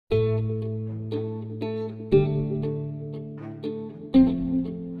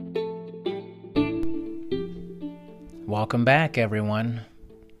Welcome back, everyone.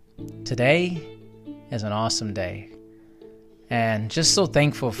 Today is an awesome day, and just so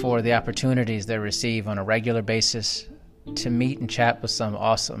thankful for the opportunities they receive on a regular basis to meet and chat with some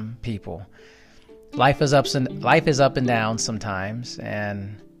awesome people. Life is up and down sometimes,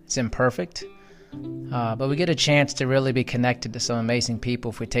 and it's imperfect, but we get a chance to really be connected to some amazing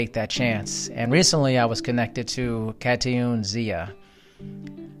people if we take that chance. And recently I was connected to Katiun Zia.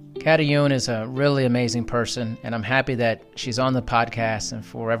 Katiun is a really amazing person, and I'm happy that she's on the podcast and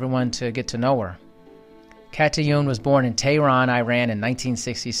for everyone to get to know her. Katiun was born in Tehran, Iran in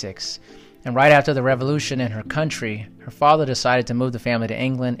 1966, and right after the revolution in her country, her father decided to move the family to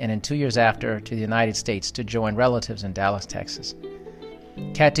England and in 2 years after to the United States to join relatives in Dallas, Texas.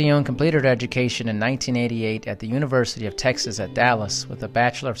 Katiun completed her education in 1988 at the University of Texas at Dallas with a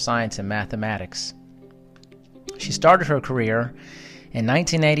Bachelor of Science in Mathematics. She started her career in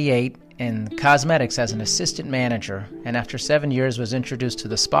 1988 in cosmetics as an assistant manager, and after 7 years was introduced to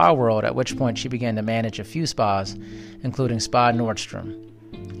the spa world, at which point she began to manage a few spas, including Spa Nordstrom.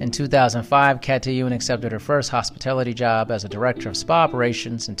 In 2005, Katiun accepted her first hospitality job as a director of spa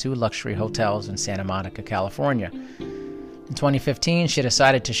operations in 2 luxury hotels in Santa Monica, California. In 2015, she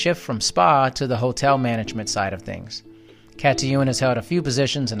decided to shift from spa to the hotel management side of things. Katiun has held a few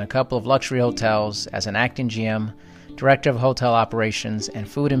positions in a couple of luxury hotels as an acting GM, Director of Hotel Operations, and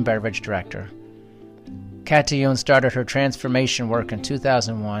Food and Beverage Director. Katiun started her transformation work in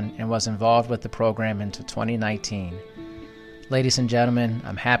 2001 and was involved with the program until 2019. Ladies and gentlemen,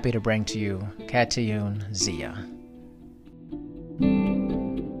 I'm happy to bring to you Katiun Zia.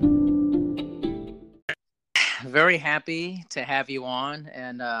 Very happy to have you on,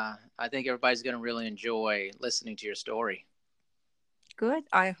 and I think everybody's going to really enjoy listening to your story. Good.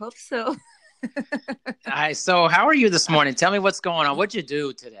 I hope so. So how are you this morning? Tell me what's going on. What'd you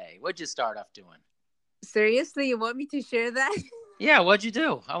do today? What'd you start off doing? Seriously, you want me to share that? Yeah, what'd you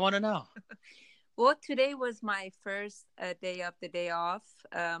do? I want to know. Well, today was my first day of the day off.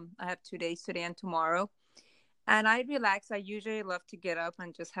 I have 2 days, today and tomorrow. And I relax. I usually love to get up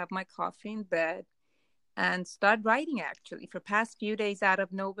and just have my coffee in bed and start writing, actually. For past few days, out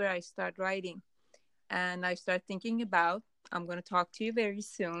of nowhere, I start writing. And I start thinking about, I'm going to talk to you very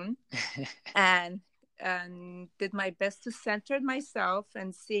soon. and did my best to center myself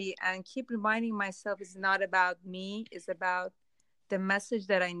and see and keep reminding myself it's not about me, it's about the message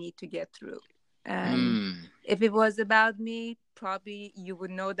that I need to get through. And if it was about me, probably you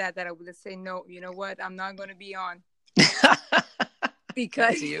would know that I would say, no, you know what, I'm not going to be on.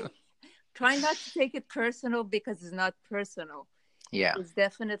 Because try not to take it personal, because it's not personal. Yeah. It's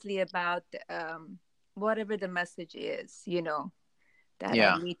definitely about whatever the message is, that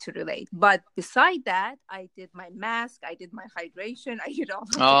I need to relate. But beside that, I did my mask, I did my hydration, I did all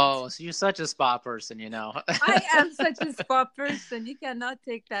of that. So you're such a spa person, I am such a spa person. You cannot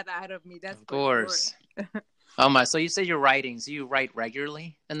take that out of me. That's of course. Sure. Oh my! So you say you're writing. So you write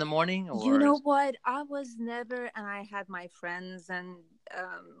regularly in the morning, or you know what? I was never, and I had my friends and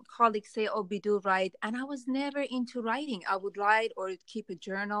colleagues say, "Oh, Bidu, write," and I was never into writing. I would write or keep a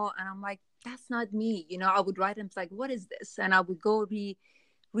journal, and I'm like, that's not me. I would write and it's like, what is this? And I would go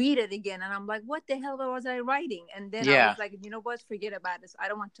read it again, and I'm like, what the hell was I writing? And then I was like, you know what? Forget about this. I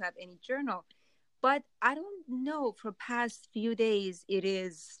don't want to have any journal. But I don't know, for past few days, it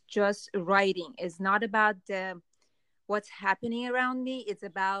is just writing. It's not about what's happening around me. It's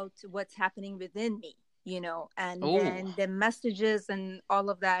about what's happening within me, and then the messages and all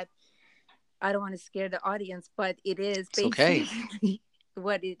of that. I don't want to scare the audience, but it is basically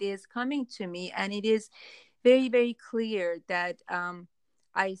what it is coming to me. And it is very, very clear that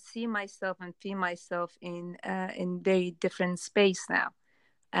I see myself and feel myself in very different space now.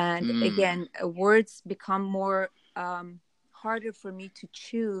 And again, words become more harder for me to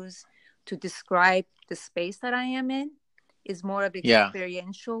choose to describe the space that I am in. It's more of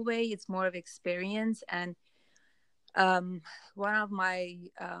experiential way. It's more of experience. And one of my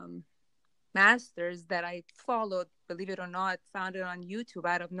masters that I followed, believe it or not, found it on YouTube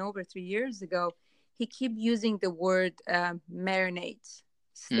out of nowhere 3 years ago. He kept using the word marinate.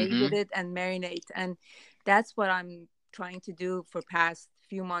 Stay with it and marinate. And that's what I'm trying to do for past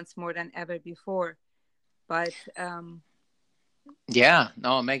few months more than ever before. But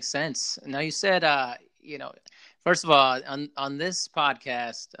it makes sense. Now you said first of all, on this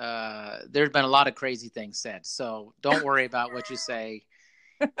podcast there's been a lot of crazy things said, so don't worry about what you say.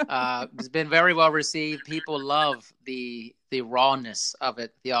 It's been very well received. People love the rawness of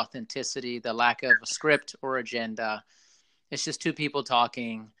it, the authenticity, the lack of a script or agenda. It's just two people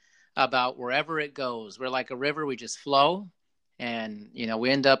talking about wherever it goes. We're like a river, we just flow, and we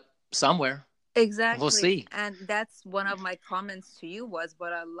end up somewhere. We'll Exactly. see. And that's one of my comments to you was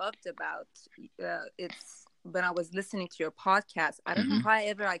what I loved about it's when I was listening to your podcast. I don't know Hmm. how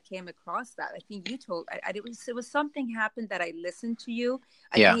ever I came across that. I think you told it was something happened that I listened to you.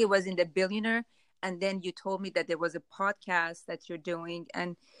 I Yeah. think it was in the Billionaire, and then you told me that there was a podcast that you're doing,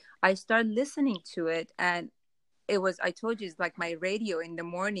 and I started listening to it, and it was, I told you, it's like my radio in the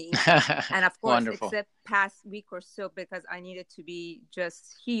morning. And of course, Wonderful. except past week or so, because I needed to be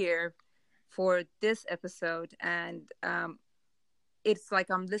just here for this episode. And it's like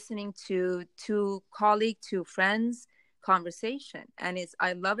I'm listening to two colleague, two friends conversation. And it's,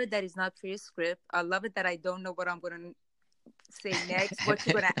 I love it that it's not pre-script. I love it that I don't know what I'm going to say next, what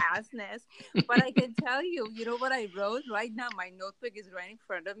you're going to ask next. But I can tell you, you know what I wrote right now? My notebook is right in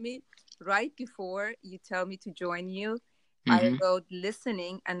front of me. Right before you tell me to join you, I Hmm. wrote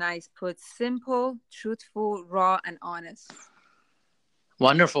listening, and I put simple, truthful, raw, and honest.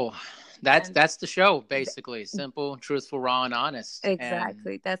 Wonderful. That's And that's the show, th- basically. Simple, truthful, raw, and honest. And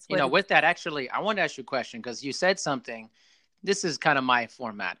exactly, that's what it. with that, actually, I want to ask you a question because you said something. This is kind of my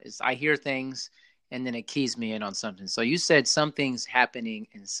format. Is I hear things and then it keys me in on something. So you said something's happening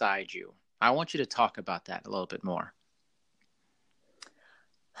inside you. I want you to talk about that a little bit more.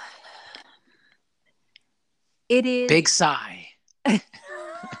 It is. Big sigh.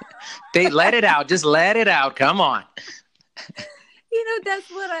 They let it out. Just let it out. Come on. You know, that's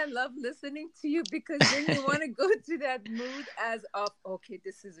what I love listening to you, because then you want to go to that mood as of, okay,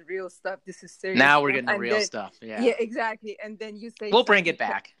 this is real stuff, this is serious Now we're stuff, getting the and real then, stuff. yeah, Yeah. exactly, and then you say We'll bring it something.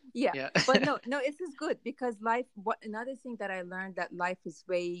 back. Yeah, Yeah. but no, no, this is good because life. What another thing that I learned, that life is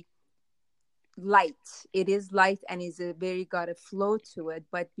very light. It is light and is a very got a flow to it,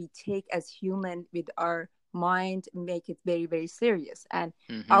 but we take as human with our mind make it very very serious, and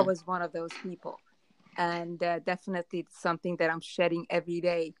I Hmm. was one of those people. And definitely it's something that I'm shedding every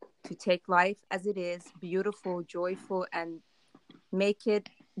day, to take life as it is, beautiful, joyful, and make it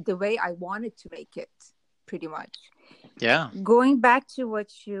the way I wanted to make it, pretty much. Yeah. Going back to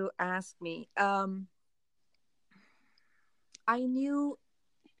what you asked me, I knew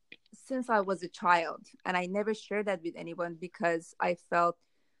since I was a child, and I never shared that with anyone because I felt,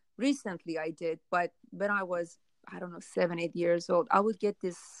 recently I did, but when I was, I don't know, 7 8 years old, I would get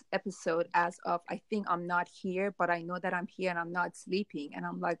this episode as of, I think I'm not here, but I know that I'm here and I'm not sleeping, and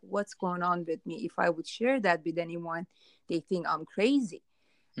I'm like, what's going on with me? If I would share that with anyone, they think I'm crazy.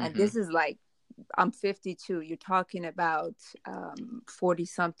 And Hmm. this is like, I'm 52, you're talking about 40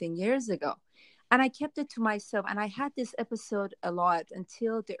 something years ago. And I kept it to myself, and I had this episode a lot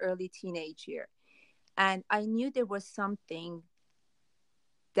until the early teenage year. And I knew there was something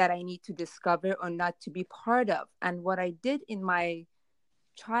that I need to discover or not to be part of. And what I did in my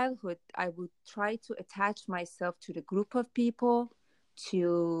childhood, I would try to attach myself to the group of people,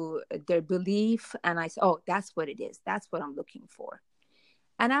 to their belief. And I said, oh, that's what it is. That's what I'm looking for.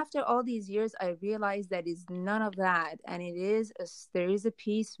 And after all these years, I realized that is none of that. And it is, there is a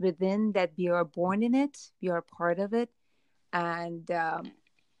piece within that we are born in it, we are part of it. And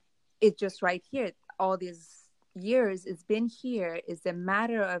it's just right here. All these years it's been here, is a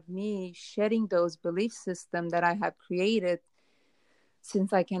matter of me shedding those belief systems that I have created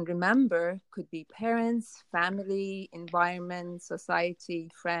since I can remember. Could be parents, family, environment, society,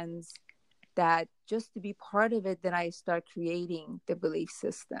 friends, that just to be part of it, then I start creating the belief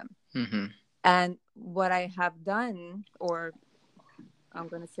system. Hmm. And what I have done, or I'm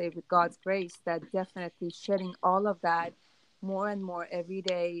going to say with God's grace, that definitely shedding all of that more and more every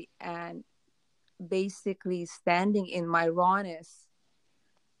day, and basically standing in my rawness.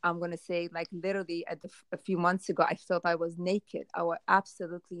 I'm going to say, like, literally a few months ago, I felt I was naked. I was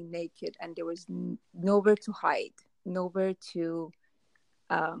absolutely naked, and there was nowhere to hide, nowhere to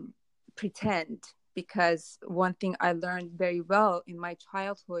um, pretend. Because one thing I learned very well in my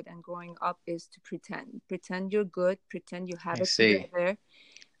childhood and growing up is to pretend. Pretend you're good, pretend you have I it see. together,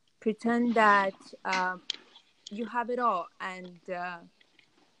 pretend that you have it all. And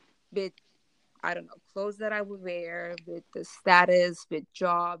with, I don't know, clothes that I would wear, with the status, with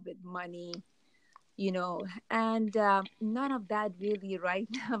job, with money, and none of that really right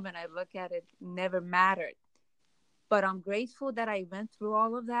now, when I look at it, never mattered. But I'm grateful that I went through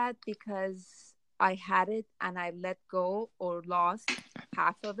all of that, because I had it and I let go or lost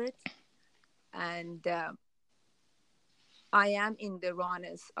half of it. And I am in the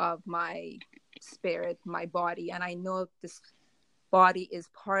rawness of my spirit, my body, and I know this body is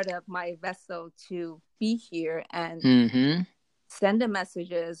part of my vessel to be here and Hmm. send the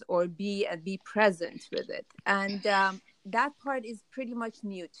messages, or be present with it. And that part is pretty much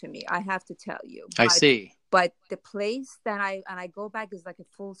new to me, I have to tell you. I but see. but the place that I go back is like a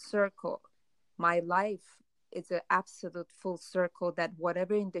full circle. my life is an absolute full circle, that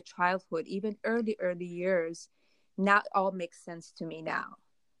whatever in the childhood, even early years, now all makes sense to me now.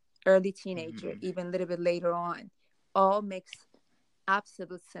 Early teenager, even a little bit later on, all makes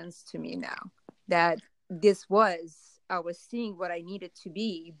absolute sense to me now, that I was seeing what I needed to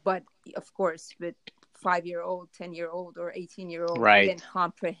be. But of course, with 5-year-old, 10-year-old, or 18-year-old, you Right. didn't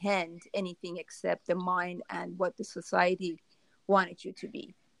comprehend anything except the mind and what the society wanted you to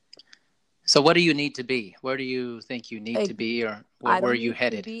be. So what do you need to be? Where do you think you need to be, or I where are don't you need to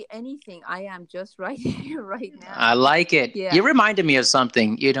headed? be anything. I am just right here, right now. I like it. Yeah. You reminded me of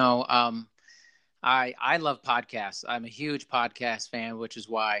something. I love podcasts. I'm a huge podcast fan, which is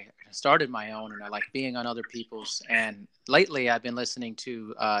why I started my own, and I like being on other people's. And lately, I've been listening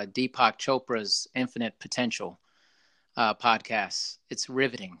to Deepak Chopra's Infinite Potential podcast. It's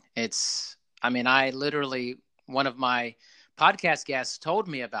riveting. I literally, one of my podcast guests told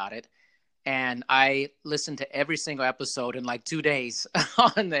me about it, and I listened to every single episode in like 2 days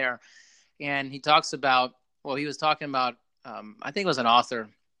on there. And he talks about, he was talking about, I think it was an author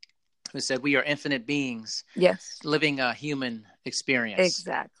who said we are infinite beings, yes, living a human experience.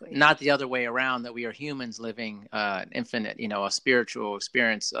 Exactly. Not the other way around, that we are humans living infinite, a spiritual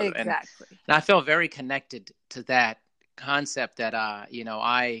experience. Exactly. And I felt very connected to that concept that,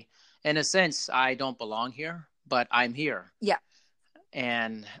 in a sense, I don't belong here, but I'm here. Yeah.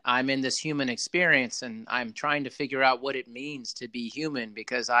 And I'm in this human experience, and I'm trying to figure out what it means to be human,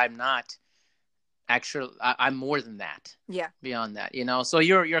 because I'm not actually, I'm more than that. Yeah. Beyond that, so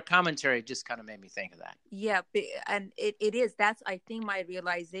your commentary just kind of made me think of that. Yeah. And it is, that's, I think, my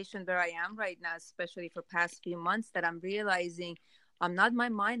realization where I am right now, especially for past few months, that I'm realizing I'm not my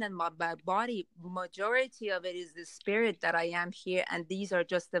mind and my body. Majority of it is the spirit, that I am here. And these are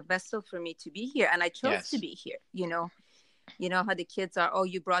just the vessel for me to be here. And I chose to be here, You know how the kids are, oh,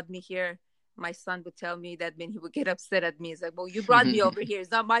 you brought me here. My son would tell me that when he would get upset at me, he's like, well, you brought me over here.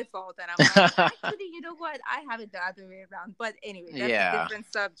 It's not my fault. And I'm like, actually, you know what? I have it the other way around. But anyway, that's a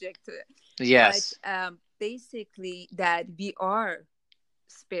different subject. Yes. But basically, that we are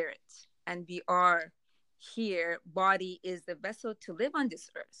spirit, and we are here. Body is the vessel to live on this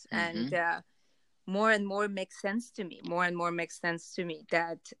earth. And more and more makes sense to me. More and more makes sense to me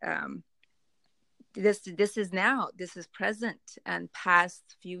that this is now, this is present, and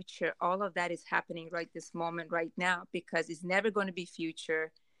past, future, all of that is happening right this moment, right now, because it's never going to be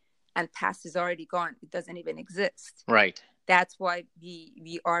future, and past is already gone. It doesn't even exist. Right. That's why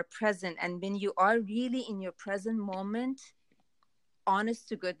we are present. And when you are really in your present moment, honest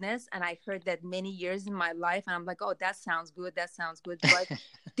to goodness, and I heard that many years in my life, and I'm like, oh, that sounds good, but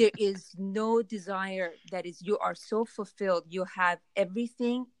there is no desire. That is, you are so fulfilled, you have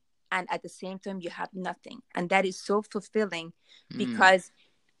everything, and at the same time you have nothing. And that is so fulfilling, because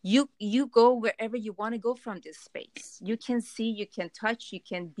you go wherever you want to go from this space. You can see, you can touch, you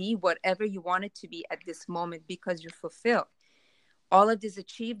can be whatever you want it to be at this moment, because you're fulfilled. All of this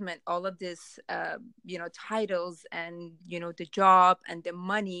achievement, all of this titles, and the job and the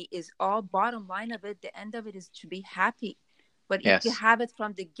money, is all bottom line of it. The end of it is to be happy. But if you have it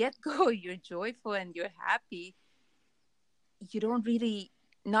from the get-go, you're joyful and you're happy, you don't really,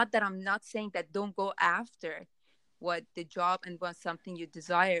 not that I'm not saying that don't go after what the job and what something you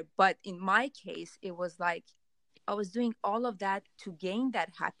desire. But in my case, it was like I was doing all of that to gain that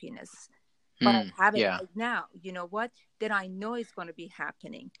happiness. But I have it right now. You know what? Then I know it's going to be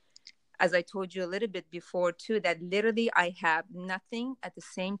happening. As I told you a little bit before too, that literally I have nothing. At the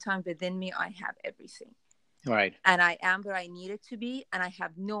same time, within me, I have everything. Right. And I am where I needed to be. And I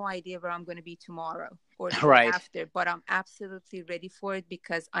have no idea where I'm going to be tomorrow or the day after. But I'm absolutely ready for it,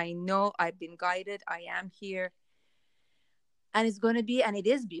 because I know I've been guided. I am here. And it's going to be, and it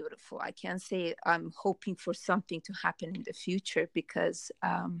is beautiful. I can't say I'm hoping for something to happen in the future, because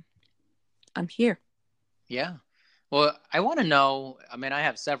I'm here. Yeah. Well, I want to know, I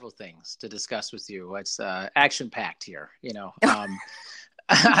have several things to discuss with you. It's action-packed here,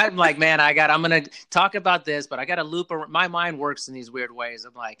 I'm like, man, I'm going to talk about this, but I got to loop around. My mind works in these weird ways.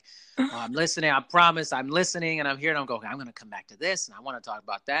 I'm like, I'm listening. I promise I'm listening, and I'm here, and I'm going, I'm going to come back to this, and I want to talk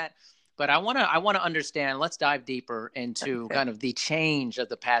about that. But I want to understand, let's dive deeper into kind of the change of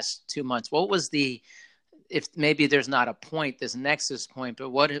the past 2 months. What was if maybe there's not a point, this nexus point, but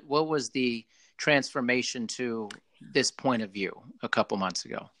what was the transformation to this point of view a couple months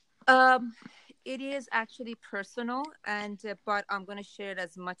ago? It is actually personal, but I'm going to share it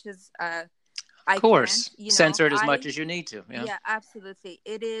as much as I can. Of course, censor it as much as you need to. Yeah, absolutely.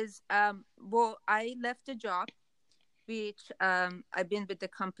 It is. Well, I left a job, Beach. I've been with the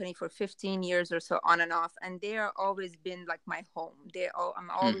company for 15 years or so, on and off, and they are always been like my home. I'm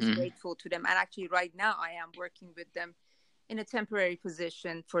always Mm-hmm. grateful to them. And actually, right now, I am working with them in a temporary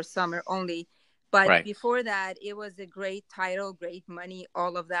position for summer only. But Right. before that, it was a great title, great money,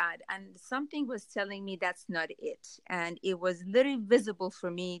 all of that. And something was telling me that's not it. And it was literally visible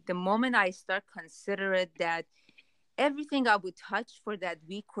for me the moment I start considering that everything I would touch for that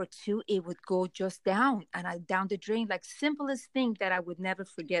week or two, it would go just down and I down the drain. Like simplest thing that I would never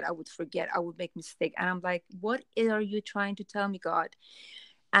forget, I would forget. I would make mistake. And I'm like, what are you trying to tell me, God?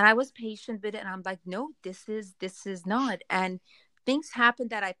 And I was patient with it. And I'm like, no, this is not. And things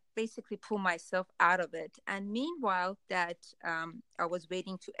happened that I basically pull myself out of it. And meanwhile, that I was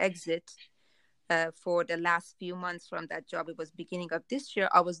waiting to exit for the last few months from that job. It was beginning of this year.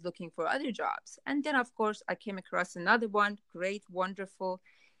 I was looking for other jobs. And then, of course, I came across another one, great, wonderful,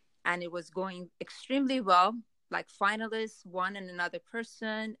 and it was going extremely well, like finalists, one and another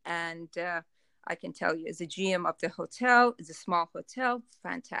person. And I can tell you, as a GM of the hotel, it's a small hotel,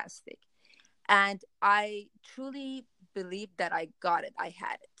 fantastic. And I truly believed that I got it, I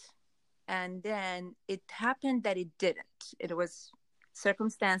had it. And then it happened that it didn't. It was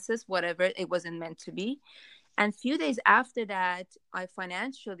circumstances, whatever, it wasn't meant to be. And few days after that, I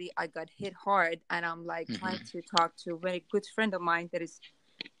got hit hard, and I'm like trying Mm-hmm. to talk to a very good friend of mine that is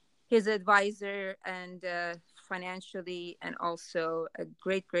his advisor, and financially, and also a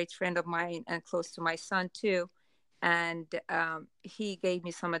great friend of mine and close to my son too. And he gave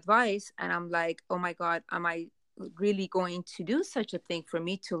me some advice, and I'm like, oh my God, am I really going to do such a thing for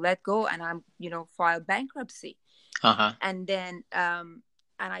me to let go and I'm, file bankruptcy? Uh-huh. And then and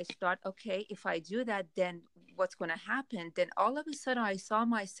I start, okay, if I do that, then what's going to happen? Then all of a sudden I saw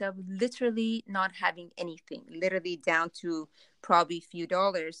myself literally not having anything, literally down to probably a few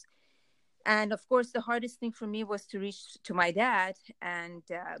dollars. And of course, the hardest thing for me was to reach to my dad. And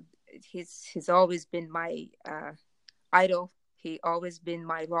he's always been my idol. He always been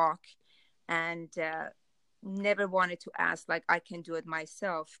my rock. And never wanted to ask, like, I can do it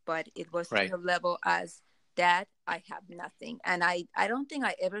myself. But it was to Right. the level as, Dad, I have nothing. And I don't think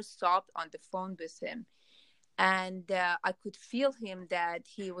I ever stopped on the phone with him. And I could feel him that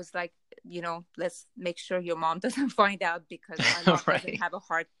he was like, let's make sure your mom doesn't find out, because my mom doesn't Right. have a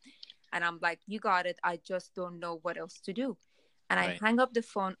heart. And I'm like, you got it. I just don't know what else to do. And I Right. hang up the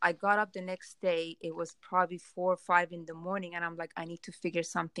phone. I got up the next day. It was probably 4 or 5 in the morning. And I'm like, I need to figure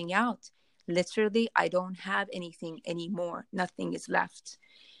something out. Literally, I don't have anything anymore. Nothing is left.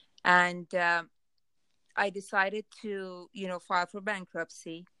 And I decided to, file for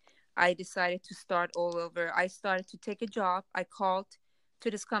bankruptcy. I decided to start all over. I started to take a job. I called to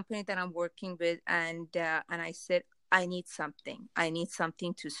this company that I'm working with, and I said, I need something. I need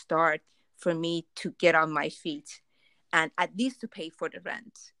something to start for me to get on my feet, and at least to pay for the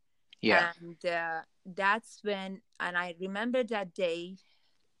rent. Yeah. And that's when, and I remember that day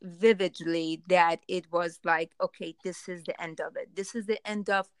vividly, that it was like, okay, this is the end of it. This is the end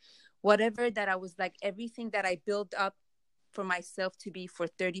of whatever that I was like, everything that I built up for myself to be for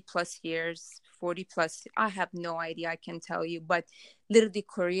 30 plus years, 40 plus, I have no idea, I can tell you, but literally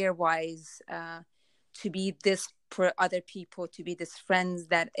career wise, to be this for other people, to be this friends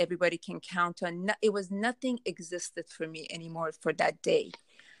that everybody can count on. It was nothing existed for me anymore for that day.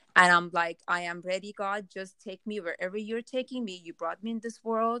 And I'm like, I am ready, God. Just take me wherever you're taking me. You brought me in this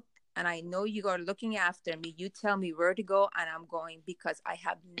world, and I know you are looking after me. You tell me where to go, and I'm going, because I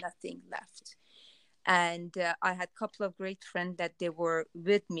have nothing left. And I had a couple of great friends that they were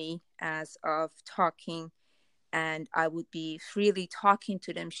with me as of talking, and I would be freely talking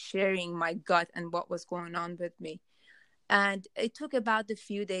to them, sharing my gut and what was going on with me. And it took about a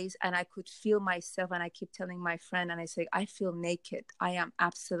few days, and I could feel myself, and I keep telling my friend, and I say, I feel naked. I am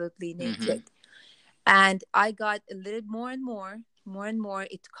absolutely Mm-hmm. naked. And I got a little more and more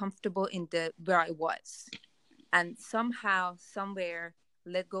it's comfortable in the where I was. And somehow, somewhere,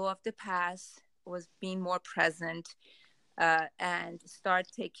 let go of the past, was being more present, and start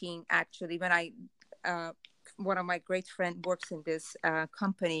taking, actually, when I one of my great friend works in this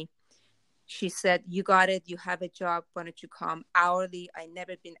company. She said, you got it, you have a job, why don't you come hourly? I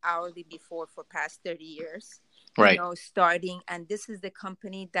never been hourly before for past 30 years, Right. starting. And this is the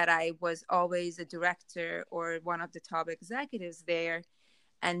company that I was always a director or one of the top executives there,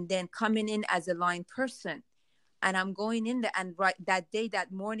 and then coming in as a line person. And I'm going in there, and right that day,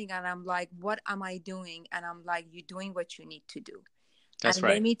 that morning, and I'm like, what am I doing? And I'm like, you're doing what you need to do. That's And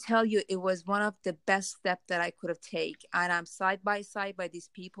let right. me tell you, it was one of the best steps that I could have taken. And I'm side by side by these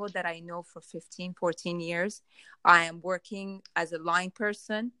people that I know for 15, 14 years. I am working as a line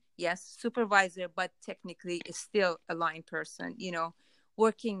person. yes, supervisor, but technically is still a line person,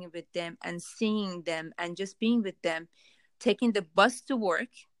 working with them and seeing them and just being with them, taking the bus to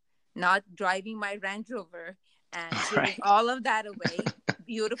work, not driving my Range Rover, and giving Right. all of that away.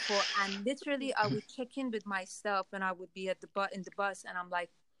 Beautiful. And literally, I would check in with myself when I would be at the in the bus, and I'm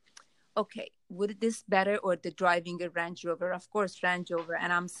like, okay, would this better or the driving a Range Rover? Of course, Range Rover.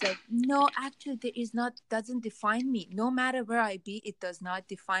 And I'm saying, no, actually, there is not, doesn't define me. No matter where I be, it does not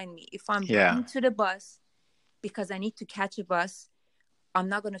define me. If I'm Yeah. going to the bus because I need to catch a bus, I'm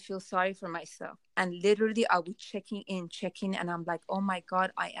not going to feel sorry for myself. And literally, I would checking in, and I'm like, oh my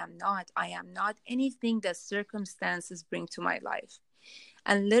God, I am not anything that circumstances bring to my life.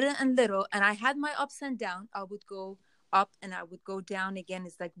 And little, and I had my ups and downs. I would go up and I would go down again.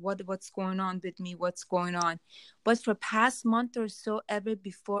 It's like, what's going on with me? What's going on? But for past month or so, ever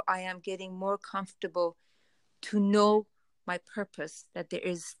before, I am getting more comfortable to know my purpose, that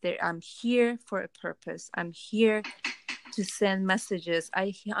I'm here for a purpose. I'm here to send messages.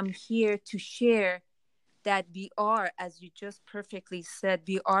 I'm here to share that we are, as you just perfectly said,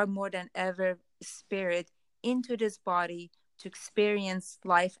 we are more than ever spirit into this body to experience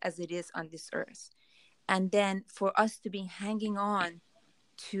life as it is on this earth. And then for us to be hanging on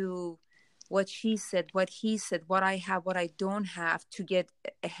to what she said, what he said, what I have, what I don't have, to get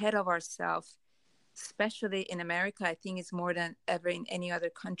ahead of ourselves, especially in America, I think it's more than ever in any other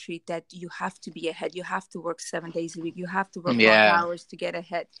country that you have to be ahead. You have to work 7 days a week. You have to work long hours to get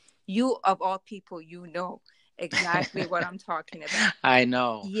ahead. You, of all people, exactly what I'm talking about. I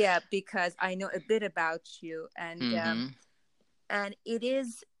know. Yeah, because I know a bit about you, and it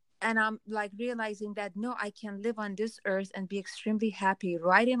is, and I'm like realizing that no, I can live on this earth and be extremely happy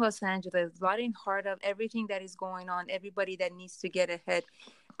right in Los Angeles, right in heart of everything that is going on, everybody that needs to get ahead,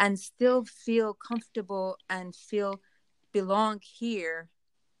 and still feel comfortable and feel belong here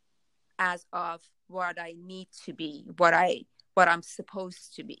as of what I need to be, what I'm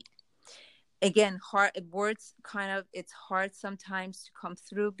supposed to be. Again, hard words, kind of, it's hard sometimes to come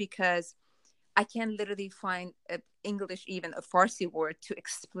through because I can't literally find English, even a Farsi word to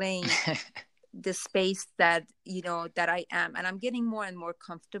explain the space that I am. And I'm getting more and more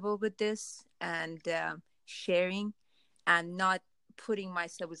comfortable with this, and sharing, and not putting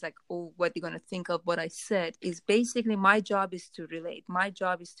myself as like, oh, what they're going to think of what I said. Is basically, my job is to relate. My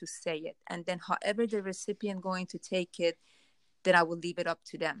job is to say it. And then however the recipient going to take it, then I will leave it up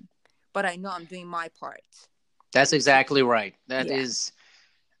to them. But I know I'm doing my part. That's exactly right. That is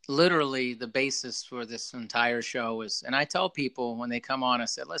literally the basis for this entire show. And I tell people when they come on, I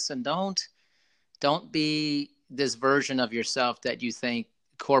said, listen, don't be this version of yourself that you think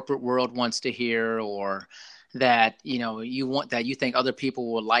corporate world wants to hear, or that you think other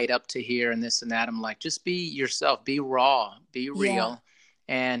people will light up to hear, and this and that. I'm like, just be yourself, be raw, be real,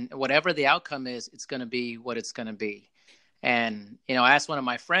 and whatever the outcome is, it's going to be what it's going to be. And I asked one of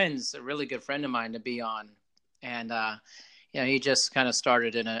my friends, a really good friend of mine, to be on, and he just kind of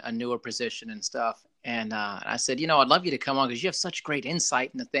started in a newer position and stuff. And I said, I'd love you to come on because you have such great insight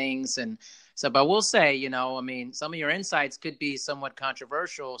into things. And so, but we'll say, some of your insights could be somewhat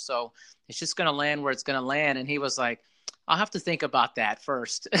controversial. So it's just going to land where it's going to land. And he was like, I'll have to think about that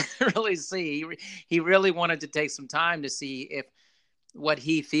first, really see. He really wanted to take some time to see if what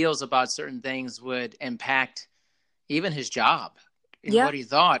he feels about certain things would impact even his job. What he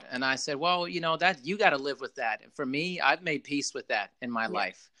thought. And I said, well, that you got to live with that. And for me, I've made peace with that in my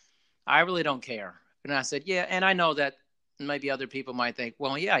life. I really don't care. And I said, yeah. And I know that maybe other people might think,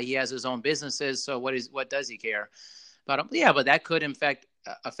 well, yeah, he has his own businesses, so what does he care? But but that could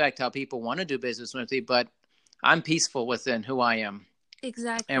affect how people want to do business with me. But I'm peaceful within who I am.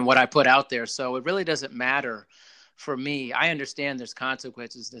 Exactly. And what I put out there. So it really doesn't matter for me. I understand there's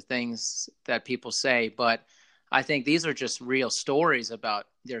consequences to things that people say, but I think these are just real stories about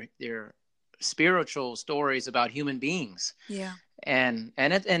their spiritual stories about human beings. Yeah. And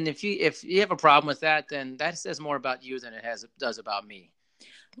if you have a problem with that, then that says more about you than it does about me.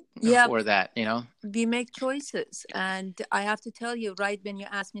 Yeah. For that, we make choices, and I have to tell you, right when you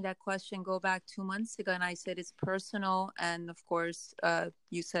asked me that question, go back 2 months ago, and I said it's personal, and of course,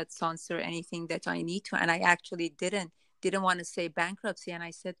 you said censor anything that I need to, and I actually didn't want to say bankruptcy, and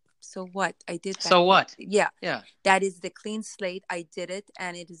I said, so what? I did bankruptcy. So what? Yeah. Yeah. That is the clean slate. I did it,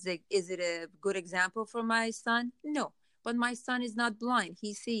 and is it a good example for my son? No. But my son is not blind.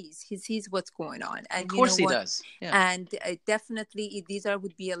 He sees what's going on. And of course he does. Yeah. And definitely these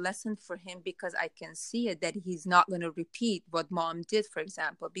would be a lesson for him, because I can see it, that he's not going to repeat what mom did, for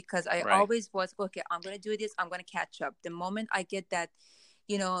example, because I always was, okay, I'm going to do this. I'm going to catch up. The moment I get that,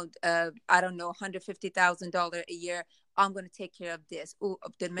 I don't know, $150,000 a year. I'm going to take care of this. Oh,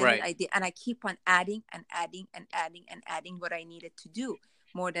 the minute Right. I did, and I keep on adding and adding and adding and adding what I needed to do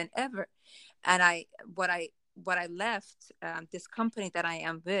more than ever. And what I left, this company that I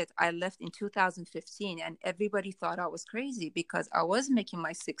am with, I left in 2015, and everybody thought I was crazy because I was making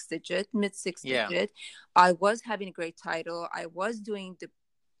my mid six Yeah. digit. I was having a great title. I was doing the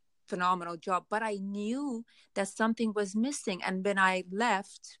phenomenal job, but I knew that something was missing. And when I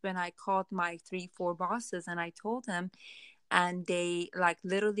left, when I called my 3 4 bosses and I told them, and they like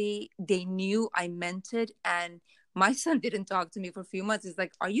literally they knew I meant it. And my son didn't talk to me for a few months. It's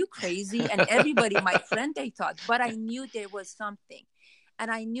like, are you crazy? And everybody, my friend, they thought, but I knew there was something. And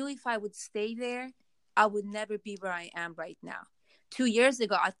I knew if I would stay there, I would never be where I am right now. 2 years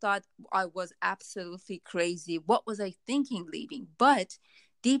ago, I thought I was absolutely crazy. What was I thinking leaving? But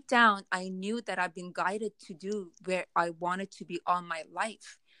deep down, I knew that I've been guided to do where I wanted to be all my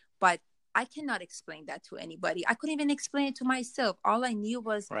life. But I cannot explain that to anybody. I couldn't even explain it to myself. All I knew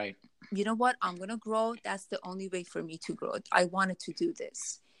was, Right. you know what? I'm going to grow. That's the only way for me to grow. I wanted to do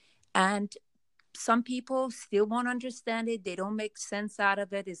this. And some people still won't understand it. They don't make sense out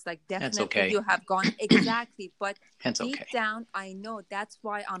of it. It's like, That's definitely okay. you have gone exactly. But That's deep okay. down, I know that's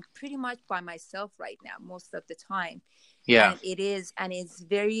why I'm pretty much by myself right now, most of the time. Yeah. And it's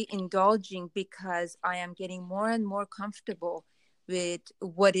very indulging because I am getting more and more comfortable with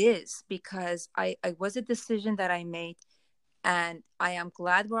what is, because I was a decision that I made, and I am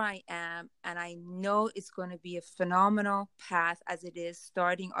glad where I am. And I know it's going to be a phenomenal path as it is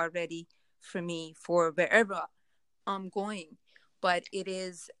starting already for me for wherever I'm going. But it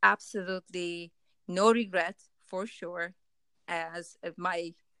is absolutely no regret for sure, as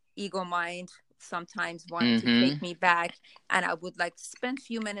my ego mind sometimes wanted to take Mm-hmm. me back, and I would like to spend a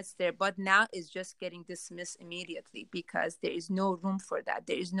few minutes there, but now it's just getting dismissed immediately because there is no room for that.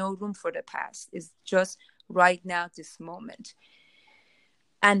 There is no room for the past. It's just right now, this moment.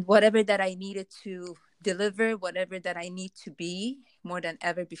 And whatever that I needed to deliver, whatever that I need to be more than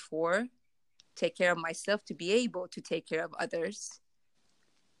ever before, take care of myself to be able to take care of others.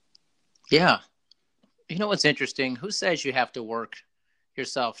 Yeah. You know what's interesting? Who says you have to work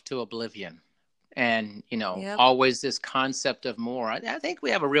yourself to oblivion? And, Yep. always this concept of more. I think we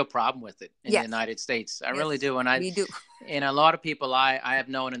have a real problem with it in the Yes. United States. I really Yes, do. we do. And a lot of people I have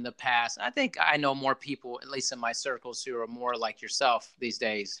known in the past, I think I know more people, at least in my circles, who are more like yourself these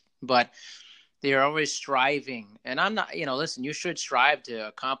days. But they're always striving. And I'm not, listen, you should strive to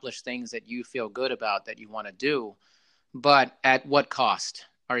accomplish things that you feel good about, that you want to do. But at what cost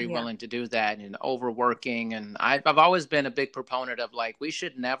are you Yeah. willing to do that? And overworking. And I've always been a big proponent of, like, we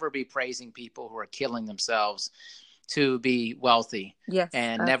should never be praising people who are killing themselves to be wealthy Yes.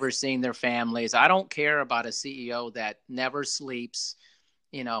 and never seeing their families. I don't care about a CEO that never sleeps.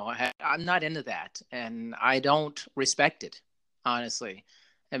 I'm not into that, and I don't respect it, honestly.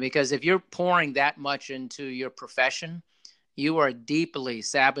 And because if you're pouring that much into your profession, you are deeply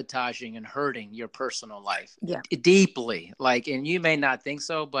sabotaging and hurting your personal life. Yeah. Deeply. Like, and you may not think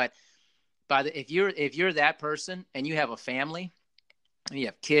so, but if you're that person and you have a family, you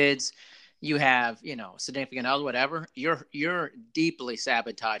have kids, you have, significant other, whatever, you're deeply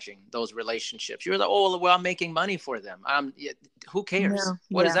sabotaging those relationships. You're well, I'm making money for them. Who cares? No.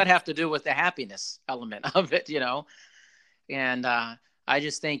 What does Yeah. that have to do with the happiness element of it? And I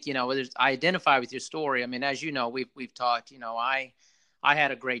just think, I identify with your story. I mean, as you know, we've talked. I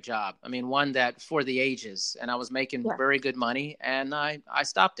had a great job. I mean, one that for the ages, and I was making Yeah. very good money, and I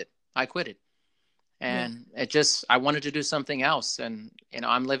stopped it. I quit it, Yeah. and I wanted to do something else. And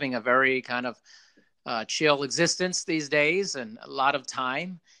I'm living a very kind of chill existence these days, and a lot of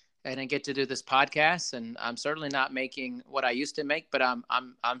time. And I get to do this podcast, and I'm certainly not making what I used to make, but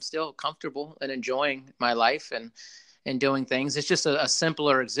I'm still comfortable and enjoying my life and doing things. It's just a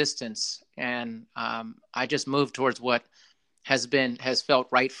simpler existence, and I just moved towards what has felt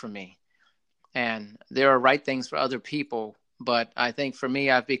right for me. And there are right things for other people, but I think for me,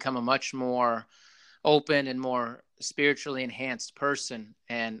 I've become a much more open and more spiritually enhanced person,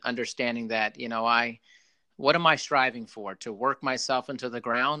 and understanding that, what am I striving for? To work myself into the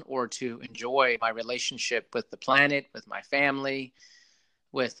ground, or to enjoy my relationship with the planet, with my family,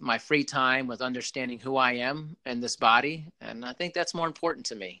 with my free time, with understanding who I am in this body? And I think that's more important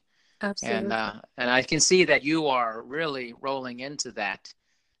to me. Absolutely. And I can see that you are really rolling into that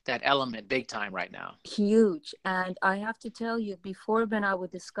element big time right now. Huge. And I have to tell you, before, when I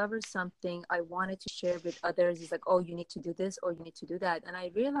would discover something I wanted to share with others, it's like, oh, you need to do this or you need to do that. And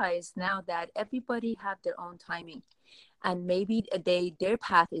I realize now that everybody have their own timing. And maybe their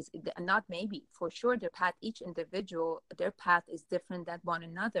path is not, maybe for sure their path, each individual, their path is different than one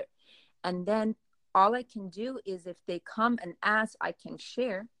another. And then all I can do is, if they come and ask, I can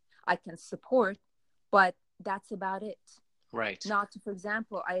share, I can support, but that's about it. Right. Not to, for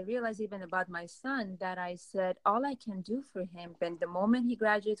example, I realized even about my son that I said all I can do for him, when the moment he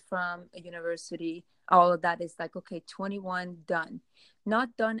graduates from a university, all of that is like, okay, 21, done.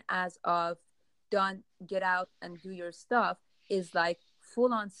 Not done as of done, get out and do your stuff, is like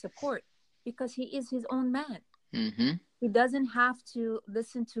full on support, because he is his own man. Mm-hmm. He doesn't have to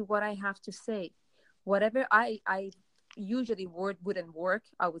listen to what I have to say. Whatever I usually, word wouldn't work.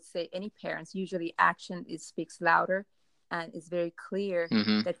 I would say any parents, usually action is speaks louder, and it's very clear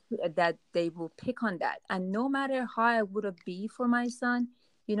Mm-hmm. that they will pick on that. And no matter how I would have be for my son,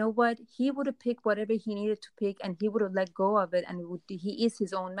 you know what? He would have picked whatever he needed to pick, and he would have let go of it, and he is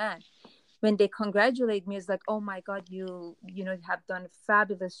his own man. When they congratulate me, it's like, oh my God, you know, have done a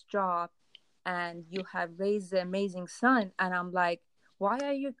fabulous job, and you have raised an amazing son. And I'm like, why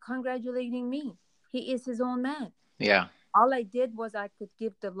are you congratulating me? He is his own man. Yeah. All I did was I could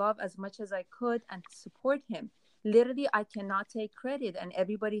give the love as much as I could and support him. Literally, I cannot take credit, and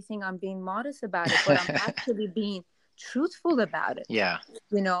everybody think I'm being modest about it, but I'm actually being truthful about it. Yeah.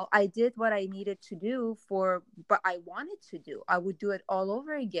 You know, I did what I needed to do but I wanted to do. I would do it all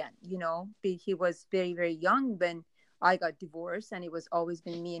over again. You know, he was very, very young when I got divorced, and it was always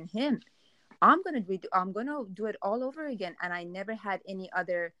been me and him. I'm gonna do it all over again. And I never had any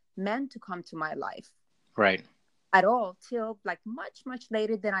other men to come to my life Right. at all, till like much, much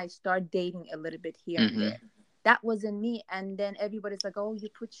later. Then I start dating a little bit here and Mm-hmm. there. That wasn't me. And then everybody's like, oh, you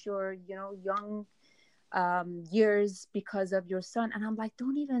put your, you know, young years because of your son. And I'm like,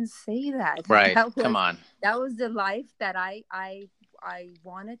 don't even say that. Right. Come on. That was the life that I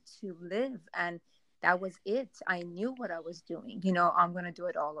wanted to live, and that was it. I knew what I was doing. You know, I'm going to do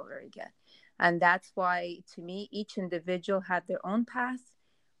it all over again. And that's why, to me, each individual had their own path.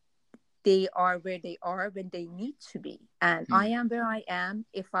 They are where they are when they need to be. And I am where I am.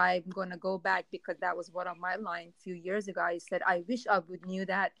 If I'm going to go back, because that was one of my lines a few years ago, I said, I wish I would knew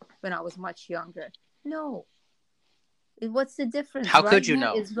that when I was much younger. No. What's the difference? How Right could you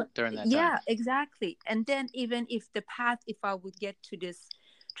now know is, during that time? yeah, exactly. And then even if the path, if I would get to this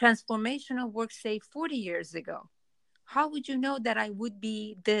transformational work, say 40 years ago, how would you know that I would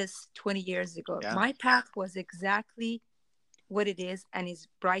be this 20 years ago? Yeah. My path was exactly what it is, and is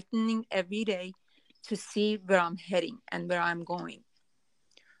brightening every day to see where I'm heading and where I'm going.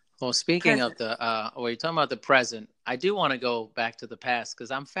 Well, speaking of Present. you're talking about the present, I do want to go back to the past,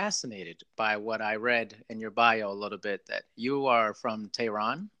 because I'm fascinated by what I read in your bio a little bit, that you are from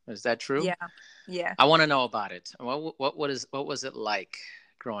Tehran. Is that true? Yeah. Yeah. I want to know about it. What was it like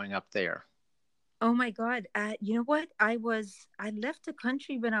growing up there? Oh my God. You know what? I left the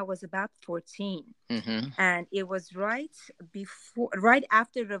country when I was about 14. Mm-hmm. And it was right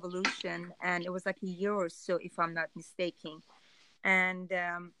after revolution. And it was like a year or so, if I'm not mistaken. And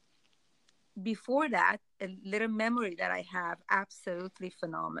before that, a little memory that I have, absolutely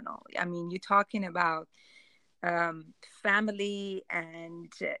phenomenal. I mean, you're talking about family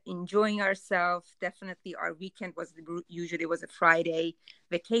and enjoying ourselves. Definitely our weekend usually was a Friday.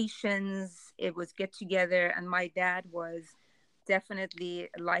 Vacations, it was get together, and my dad was definitely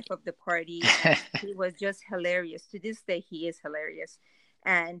life of the party, and he was just hilarious. To this day he is hilarious,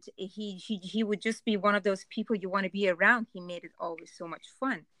 and he would just be one of those people you want to be around. He made it always so much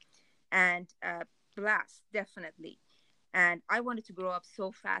fun, and blast, definitely. And I wanted to grow up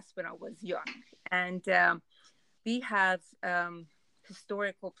so fast when I was young. And we have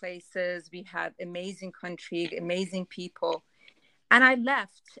historical places, we have amazing country, amazing people. And I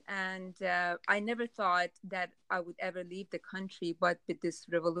left, and I never thought that I would ever leave the country. But with this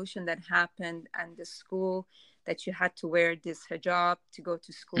revolution that happened, and the school that you had to wear this hijab to go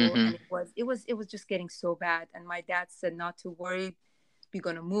to school, Mm-hmm. and it was just getting so bad. And my dad said not to worry, we're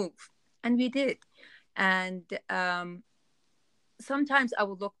gonna move, and we did. And sometimes I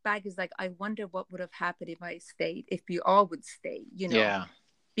would look back, it's like, I wonder what would have happened if I stayed, if we all would stay, you know. Yeah.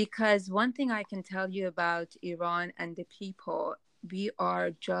 Because one thing I can tell you about Iran and the people, we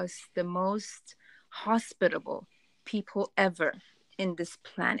are just the most hospitable people ever in this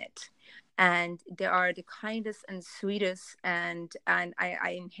planet. And they are the kindest and sweetest. And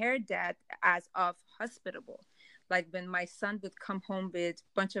I inherit that as of hospitable. Like when my son would come home with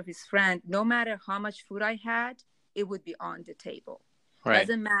a bunch of his friends, no matter how much food I had, it would be on the table. Right.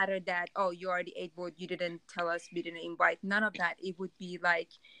 Doesn't matter that, oh, you already ate, but you didn't tell us, we didn't invite. None of that. It would be like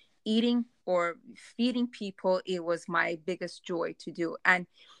eating or feeding people. It was my biggest joy to do. And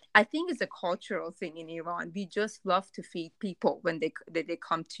I think it's a cultural thing in Iran. We just love to feed people when they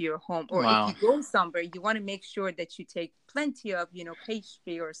come to your home, or if you Wow. go somewhere, you want to make sure that you take plenty of,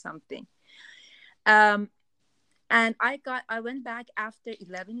 pastry or something. Um, and I went back after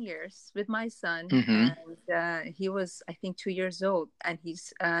 11 years with my son, Mm-hmm. and he was, I think, 2 years old, and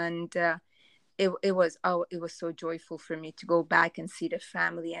it was so joyful for me to go back and see the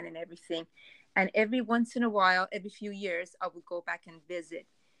family and everything. And every once in a while, every few years, I would go back and visit.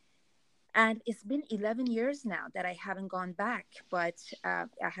 And it's been 11 years now that I haven't gone back, but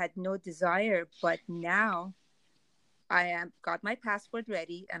I had no desire. But now I am got my passport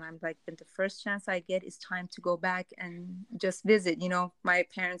ready, and I'm like, when the first chance I get, is time to go back and just visit. My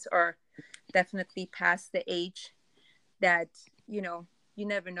parents are definitely past the age that, you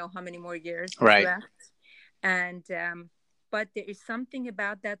never know how many more years is Right. left. And but there is something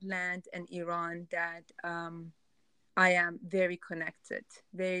about that land and Iran that I am very connected,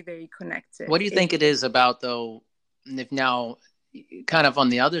 very, very connected. What do you think it is about, though, if now kind of on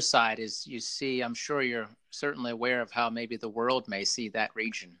the other side is you see, I'm sure you're certainly aware of how maybe the world may see that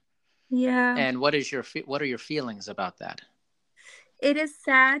region. Yeah, And what are your feelings about that? it is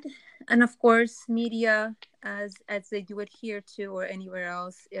sad. And of course, media, as they do it here too, or anywhere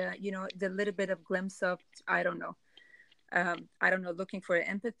else, the little bit of glimpse of, I don't know, looking for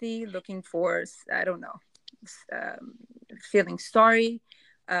empathy, looking for, I don't know, um, feeling sorry,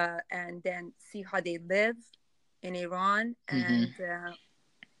 and then see how they live in Iran. Mm-hmm. And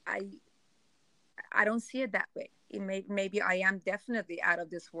I I don't see it that way. Maybe I am definitely out of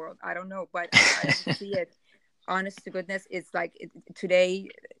this world. I don't know, but I don't see it. Honest to goodness, it's like today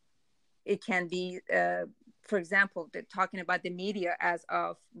it can be. For example, talking about the media, as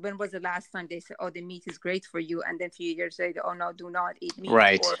of when was the last time they said, "Oh, the meat is great for you," and then a few years later, "Oh no, do not eat meat," or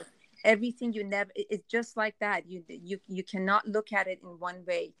Right. everything you never. It's just like that. You cannot look at it in one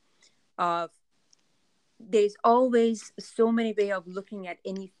way. Of There's always so many way of looking at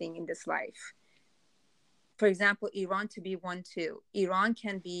anything in this life. For example, Iran to be one too. Iran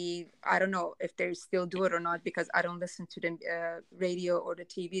can be, I don't know if they still do it or not, because I don't listen to the radio or the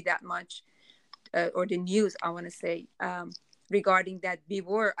TV that much, or the news, I want to say, regarding that.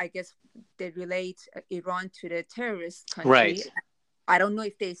 Before, I guess they relate Iran to the terrorist country. Right. I don't know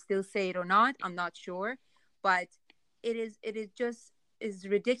if they still say it or not. I'm not sure, but it is just is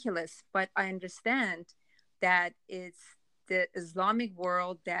ridiculous. But I understand that it's the Islamic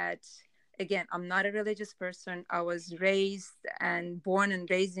world that, again, I'm not a religious person. I was raised and born and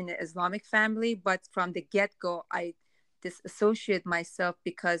raised in an Islamic family, but from the get-go, I disassociate myself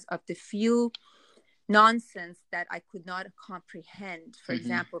because of the few nonsense that I could not comprehend. For Mm-hmm.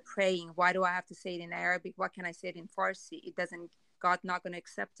 example, praying. Why do I have to say it in Arabic? Why can I say it in Farsi? It doesn't. God not going to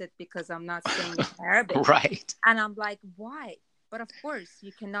accept it because I'm not saying it in Arabic. Right. And I'm like, why? But of course,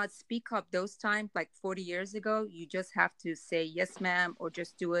 you cannot speak up those times, like 40 years ago. You just have to say yes, ma'am, or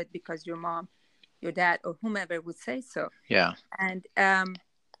just do it because your mom, your dad, or whomever would say so. Yeah. And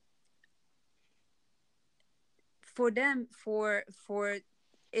for them, for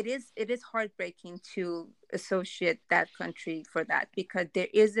it is heartbreaking to associate that country for that, because there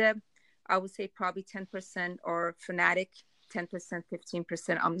is a, I would say, probably 10% or fanatic, 10%,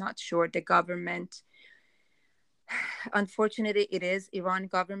 15%, I'm not sure, the government. Unfortunately, it is Iran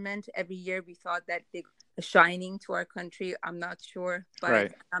government. Every year we thought that they shining to our country. I'm not sure, but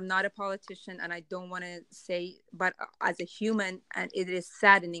Right. I'm not a politician, and I don't want to say, but as a human, and it is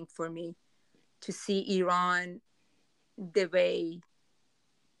saddening for me to see Iran the way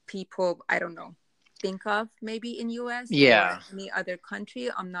people, I don't know, think of maybe in US or Yeah. any other country.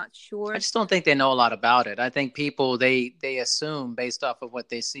 I'm not I sure. just don't think they know a lot about it. I think people they assume based off of what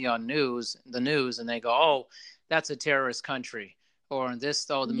they see on the news, and they go, "Oh, that's a terrorist country," or this,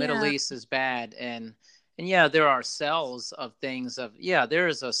 "Oh, the Middle Yeah, East is bad." And yeah, there are cells of things of yeah, there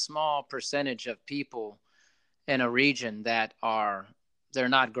is a small percentage of people in a region that are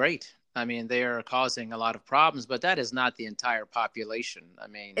they're not great. I mean, they are causing a lot of problems, but that is not the entire population. I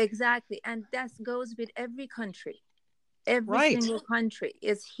mean, exactly. And that goes with every country. Every right. single country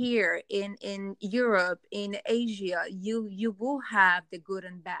is here in Europe, in Asia. You will have the good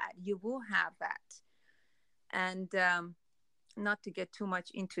and bad. You will have that. And not to get too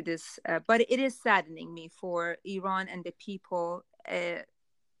much into this, but it is saddening me for Iran and the people,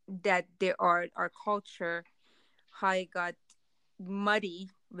 that there are our culture, how it got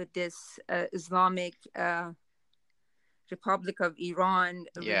muddy with this Islamic Republic of Iran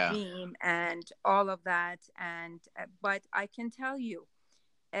Yeah. regime and all of that. And but I can tell you,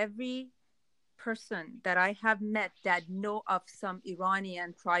 every person that I have met that know of some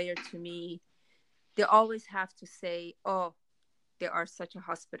Iranian prior to me, they always have to say, "Oh, they are such a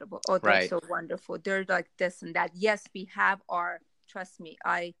hospitable. Oh, they're Right. so wonderful. They're like this and that. Yes, we have our, trust me,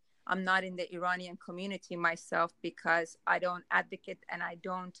 I'm not in the Iranian community myself because I don't advocate and I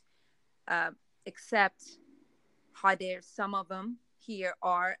don't uh, accept how there some of them here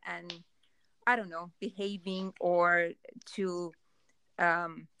are, and I don't know, behaving or to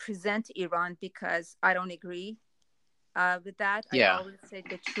present Iran, because I don't agree with that. I Yeah. always say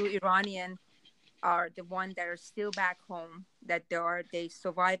the true Iranian are the one that are still back home, that they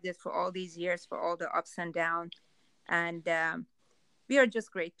survived it for all these years, for all the ups and downs. And we are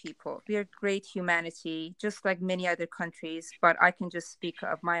just great people. We are great humanity, just like many other countries. But I can just speak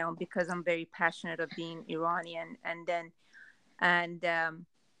of my own because I'm very passionate of being Iranian. And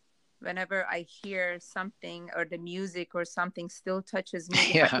whenever I hear something or the music or something still touches me,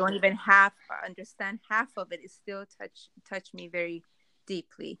 if I Yeah. don't even half understand half of it, it still touch me very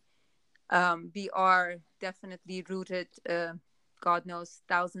deeply. We are definitely rooted, God knows,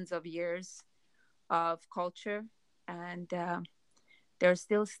 thousands of years of culture, and they're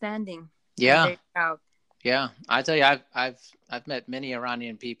still standing. I'm Yeah. very proud. Yeah. I tell you, I've met many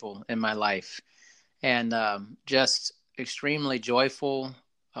Iranian people in my life, and just extremely joyful,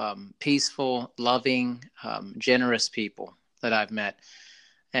 peaceful, loving, generous people that I've met,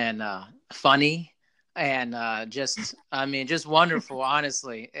 and funny, and just, I mean, just wonderful,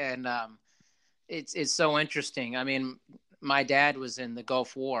 honestly. And it's so interesting. I mean, my dad was in the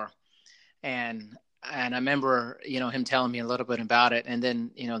Gulf War, and I remember, him telling me a little bit about it, and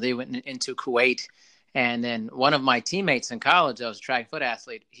then they went into Kuwait, and then one of my teammates in college, I was a track and foot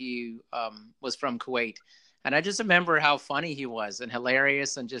athlete, he was from Kuwait, and I just remember how funny he was and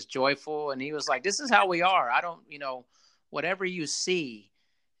hilarious and just joyful, and he was like, "This is how we are. I don't, whatever you see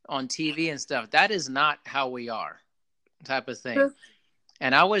on TV and stuff, that is not how we are," type of thing. True.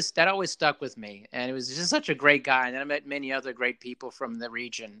 And that always stuck with me, and it was just such a great guy. And I met many other great people from the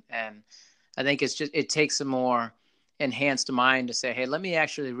region, and I think it takes a more enhanced mind to say, hey, let me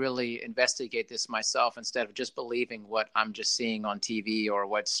actually really investigate this myself instead of just believing what I'm just seeing on TV or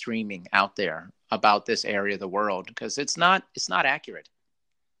what's streaming out there about this area of the world, because it's not accurate.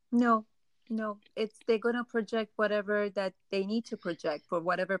 No, no, it's they're gonna project whatever that they need to project for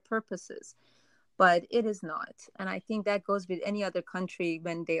whatever purposes, but it is not. And I think that goes with any other country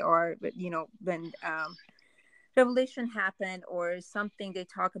when they are, when revolution happened or something, they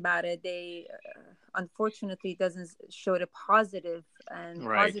talk about it, they unfortunately doesn't show the positive and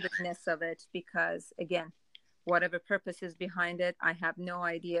Right. positiveness of it, because again, whatever purpose is behind it, I have no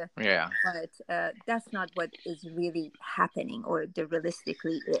idea. Yeah. But that's not what is really happening or the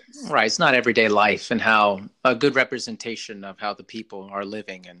realistically is. Right. It's not everyday life and how a good representation of how the people are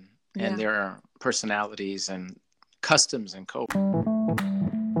living and Yeah. their personalities and customs and culture.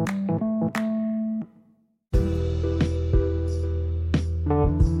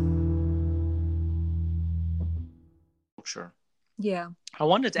 Yeah. I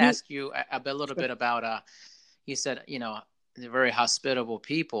wanted to We ask you a little Sure. bit about, you said, they're very hospitable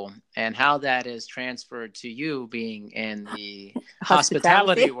people, and how that is transferred to you being in the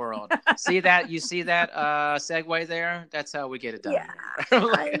hospitality Hospitality. world. You see that segue there? That's how we get it done Yeah,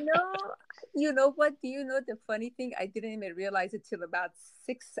 I here. know. You know what? Do you know the funny thing? I didn't even realize it till about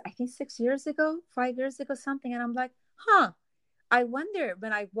I think 6 years ago, 5 years ago, something. And I'm like, huh. I wonder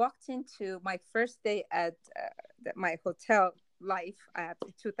when I walked into my first day at my hotel life at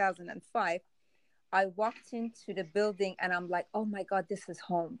 2005. I walked into the building and I'm like, oh my God, this is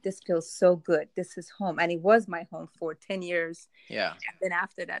home. This feels so good. This is home. And it was my home for 10 years. Yeah. And then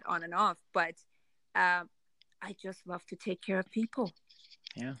after that, on and off. But um, I just love to take care of people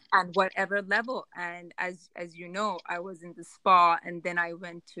Yeah. on whatever level. And as you know, I was in the spa, and then I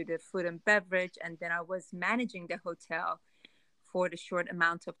went to the food and beverage, and then I was managing the hotel for the short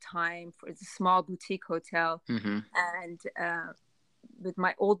amount of time. For it's a small boutique hotel. Mm-hmm. And with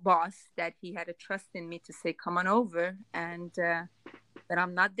my old boss, that he had a trust in me to say, come on over, and but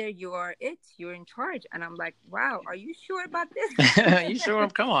I'm not there, you're in charge. And I'm like, wow, are you sure about this? You sure?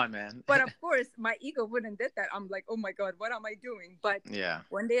 Come on, man. But of course my ego wouldn't did that. I'm like, oh my God, what am I doing? But Yeah.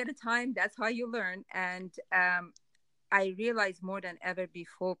 one day at a time, that's how you learn. And I realized more than ever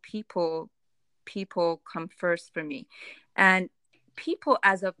before, people come first for me. And people,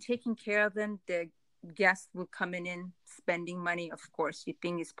 as of taking care of them, the guests will come in spending money, of course, you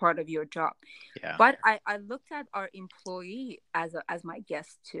think is part of your job. Yeah. But I looked at our employee as my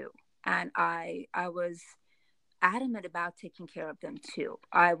guest too. And I was adamant about taking care of them too.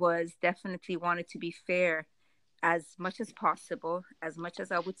 I was definitely wanted to be fair as much as possible, as much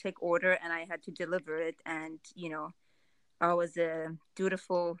as I would take order and I had to deliver it. And, I was a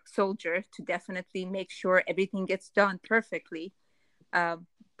dutiful soldier to definitely make sure everything gets done perfectly.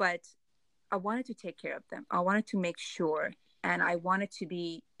 But I wanted to take care of them. I wanted to make sure, and I wanted to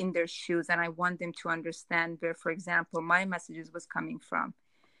be in their shoes, and I want them to understand where, for example, my messages was coming from.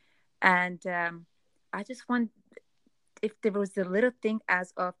 And I just want, if there was a little thing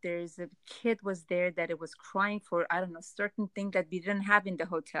as of there's a kid was there that it was crying for, I don't know, certain thing that we didn't have in the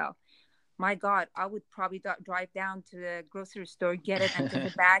hotel. My God, I would probably drive down to the grocery store, get it, and take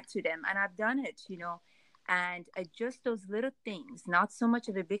it back to them. And I've done it, you know. And just those little things, not so much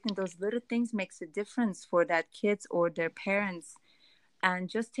of a big thing, those little things makes a difference for that kids or their parents. And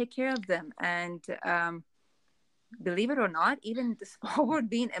just take care of them. And believe it or not, even the small word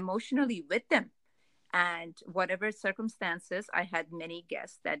being emotionally with them. And whatever circumstances, I had many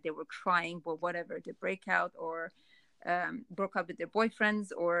guests that they were crying for whatever, the breakout or broke up with their boyfriends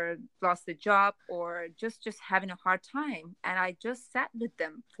or lost a job or just having a hard time, and I just sat with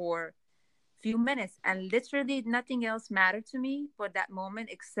them for few minutes, and literally nothing else mattered to me for that moment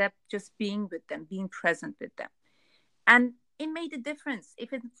except just being with them, being present with them. And it made a difference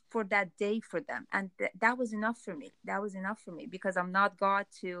even for that day for them, and that was enough for me. That was enough for me, because I'm not God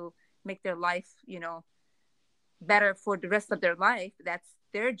to make their life, you know, better for the rest of their life. That's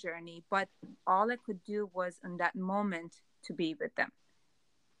their journey. But all I could do was in that moment to be with them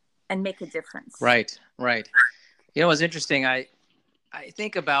and make a difference. Right, right. You know, it's interesting. I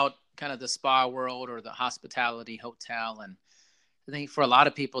think about kind of the spa world or the hospitality hotel, and I think for a lot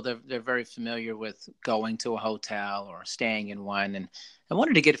of people, they're very familiar with going to a hotel or staying in one. And I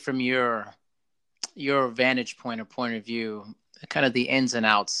wanted to get from your vantage point or point of view, kind of the ins and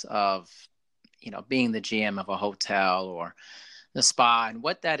outs of, you know, being the GM of a hotel or the spa, and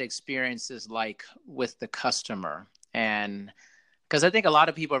what that experience is like with the customer. And because I think a lot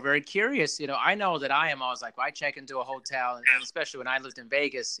of people are very curious. You know, I know that I am always like, well, I check into a hotel, and especially when I lived in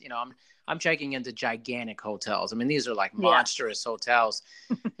Vegas, you know, I'm checking into gigantic hotels. I mean, these are like Yeah. monstrous hotels,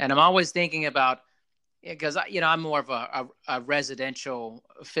 and I'm always thinking about, because you know, I'm more of a residential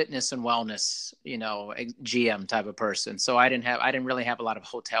fitness and wellness, you know, GM type of person. So I didn't really have a lot of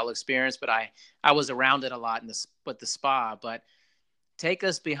hotel experience, but I was around it a lot in the spa. But take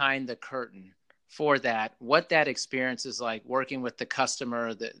us behind the curtain for that, what that experience is like working with the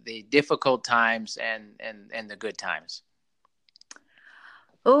customer, the difficult times and the good times.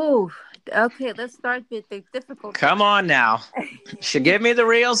 Oh, okay. Let's start with the difficult Come one. on now. Should give me the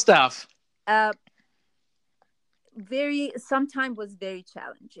real stuff. uh, Sometimes was very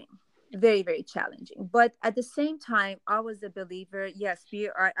challenging, very, very challenging. But at the same time, I was a believer. Yes,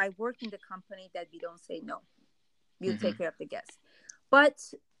 I work in the company that we don't say no. You Mm-hmm. take care of the guests.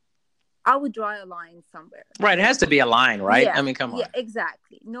 But I would draw a line somewhere, Right. you It know. has to be a line, right? Yeah, I mean, come yeah, on.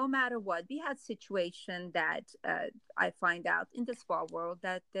 exactly. No matter what, we had situation that I find out in the spa world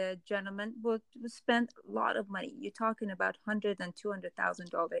that the gentleman would spend a lot of money. You're talking about $100,000 and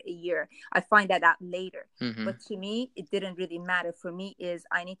 $200,000 a year. I find that out later, Mm-hmm. but to me, it didn't really matter. For me, is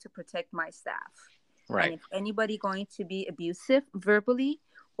I need to protect my staff, and Right. if anybody going to be abusive verbally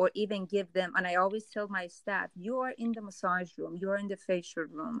or even give them, and I always tell my staff, you are in the massage room, you're in the facial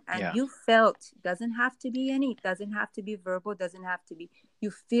room, and Yeah. you felt, doesn't have to be any, doesn't have to be verbal, doesn't have to be, you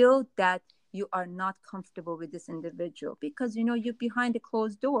feel that you are not comfortable with this individual, because you know you're behind a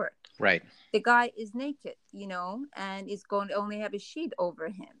closed door. Right. The guy is naked, you know, and is going to only have a sheet over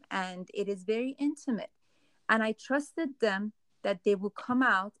him, and it is very intimate. And I trusted them that they would come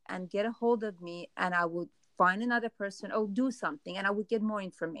out and get a hold of me, and I would find another person or do something, and I would get more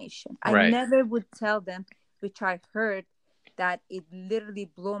information. I Right. never would tell them, which I heard that it literally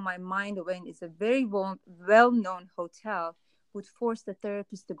blew my mind away. And it's a very well-known hotel, would force the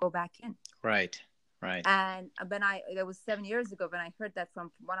therapist to go back in. Right. Right. And when that was 7 years ago, when I heard that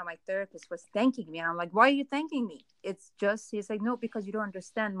from one of my therapists was thanking me. And I'm like, why are you thanking me? It's just, he's like, no, because you don't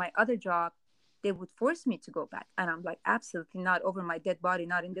understand my other job. They would force me to go back. And I'm like, absolutely not, over my dead body,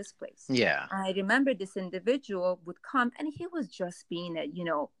 not in this place. Yeah. And I remember this individual would come, and he was just being a,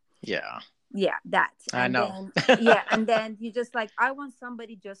 Yeah. yeah, that. I And know. then, yeah. And then you just like, I want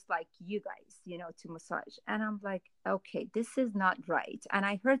somebody just like you guys, to massage. And I'm like, okay, this is not right. And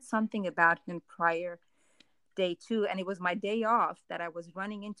I heard something about him prior day two, and it was my day off that I was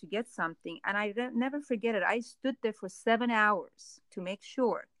running in to get something. And I never forget it. I stood there for 7 hours to make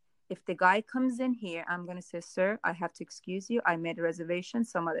sure if the guy comes in here, I'm going to say, sir, I have to excuse you. I made a reservation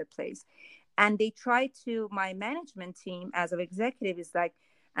some other place. And they try to, my management team as an executive is like,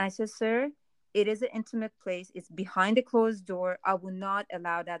 and I said, sir, it is an intimate place. It's behind a closed door. I will not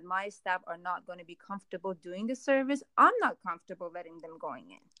allow that. My staff are not going to be comfortable doing the service. I'm not comfortable letting them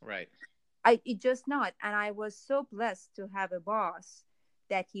going in. Right. It just not. And I was so blessed to have a boss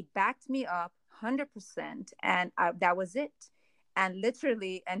that he backed me up 100%. And that was it. And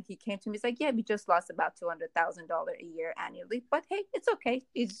literally, and he came to me, he's like, yeah, we just lost about $200,000 a year annually, but hey, it's okay.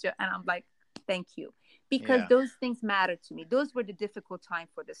 It's just, and I'm like, thank you. Because Yeah. those things matter to me. Those were the difficult time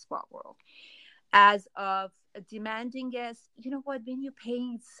for the spa world. As of demanding guests, you know what, when you're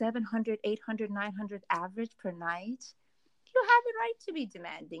paying 700, 800, 900 average per night, you have a right to be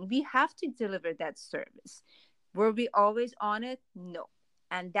demanding. We have to deliver that service. Were we always on it? No.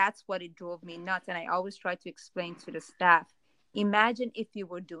 And that's what it drove me nuts. And I always try to explain to the staff, imagine if you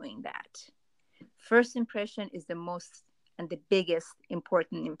were doing that. First impression is the most and the biggest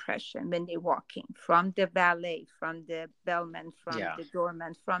important impression when they walk in, from the valet, from the bellman, from Yeah. the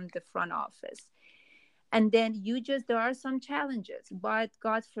doorman, from the front office. And then there are some challenges, but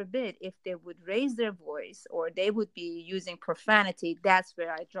God forbid if they would raise their voice or they would be using profanity, that's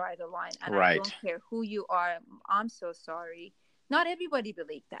where I draw the line. And I Right. don't care who you are, I'm so sorry. Not everybody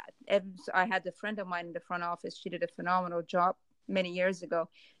believed that. I had a friend of mine in the front office. She did a phenomenal job many years ago.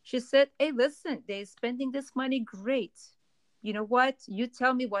 She said, hey, listen, they're spending this money. Great. You know what? You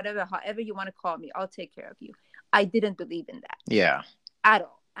tell me whatever, however you want to call me, I'll take care of you. I didn't believe in that Yeah. at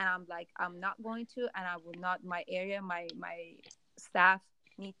all. And I'm like, I'm not going to, and I will not, my area, my staff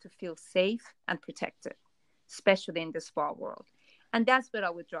need to feel safe and protected, especially in the spa world. And that's where I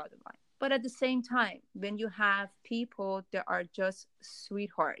would draw the line. But at the same time, when you have people that are just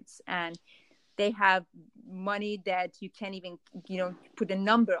sweethearts and they have money that you can't even, put a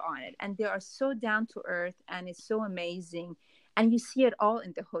number on it, and they are so down to earth, and it's so amazing. And you see it all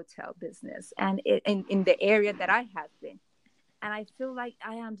in the hotel business and in the area that I have been. And I feel like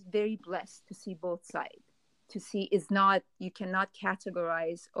I am very blessed to see both sides. To see is not, you cannot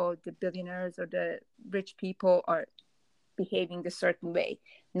categorize, oh, the billionaires or the rich people are behaving a certain way.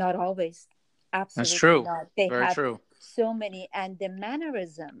 Not always. That's Absolutely true. not. They Very have true. so many, and the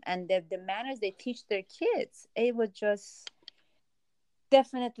mannerism and the manners they teach their kids, it was just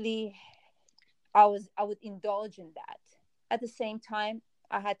definitely, I would indulge in that. At the same time,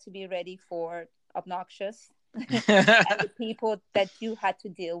 I had to be ready for obnoxious and the people that you had to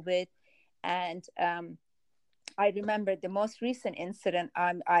deal with. And I remember the most recent incident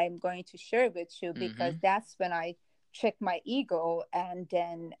I'm going to share with you, because Hmm. that's when I checked my ego. And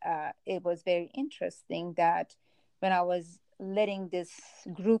then it was very interesting that when I was letting this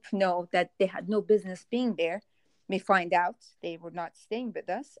group know that they had no business being there, we find out they were not staying with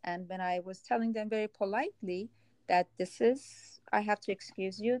us. And when I was telling them very politely that I have to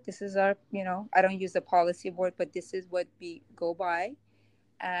excuse you, this is our, I don't use the policy word, but this is what we go by.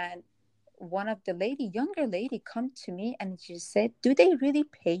 And one of the younger lady, come to me and she said, do they really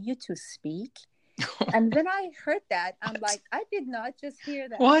pay you to speak? And when I heard that, I'm What? like, I did not just hear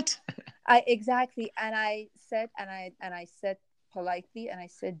that. What? I exactly. And I said, and I said politely, and I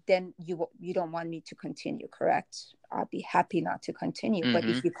said, then you don't want me to continue, correct? I'll be happy not to continue. But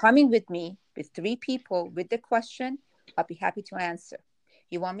Hmm. if you're coming with me with three people with the question, I'll be happy to answer.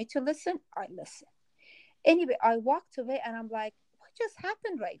 You want me to listen? I listen. Anyway, I walked away and I'm like, what just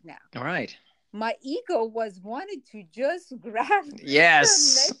happened right now? All right. My ego was wanted to just grab the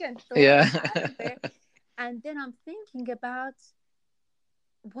Yes. neck and throw Yeah. them out of there. And then I'm thinking about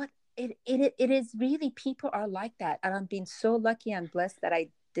what it is really, people are like that. And I'm being so lucky and blessed that I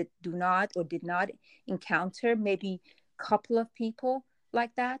did not encounter maybe a couple of people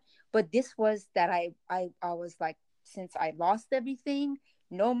like that. But this was that I was like, since I lost everything,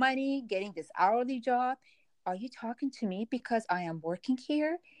 no money, getting this hourly job, are you talking to me because I am working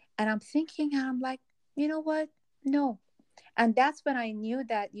here? And I'm thinking, and I'm like, you know what? No. And that's when I knew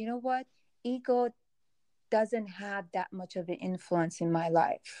that, you know what? Ego doesn't have that much of an influence in my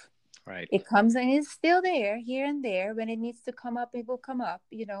life. Right. It comes and it's still there here and there. When it needs to come up, it will come up,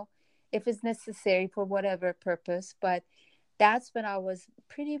 if it's necessary for whatever purpose. But that's when I was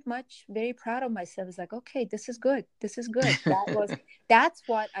pretty much very proud of myself. It's like, okay, this is good. This is good. That's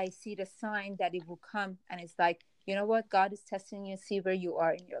what I see, the sign that it will come. And it's like, you know what? God is testing you, see where you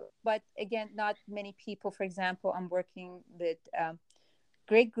are in your life. But again, not many people. For example, I'm working with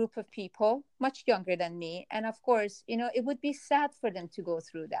great group of people much younger than me, and of course, it would be sad for them to go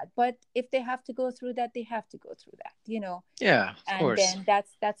through that, but if they have to go through that, they have to go through that. Yeah, of And course. then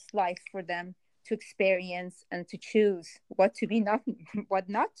that's life for them to experience and to choose what to be, not what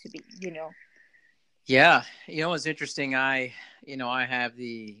not to be. Yeah. It's interesting. I have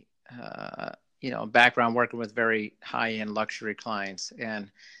the, background working with very high end luxury clients. And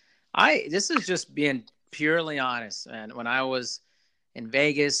this is just being purely honest. And when I was in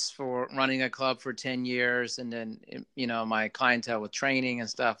Vegas for running a club for 10 years, and then, my clientele with training and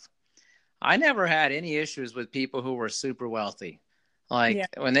stuff, I never had any issues with people who were super wealthy. Yeah. Like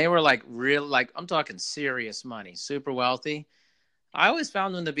when they were like real, like I'm talking serious money, super wealthy. I always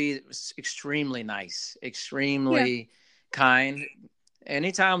found them to be extremely nice, Yeah. extremely kind.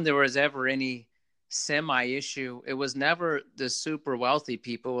 Anytime there was ever any semi issue, it was never the super wealthy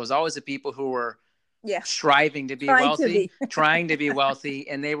people. It was always the people who were Yeah. striving to be Trying to wealthy, be. trying to be wealthy,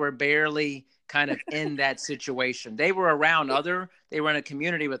 and they were barely kind of in that situation. They were around they were in a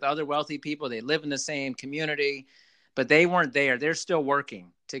community with other wealthy people. They live in the same community, but they weren't there. They're still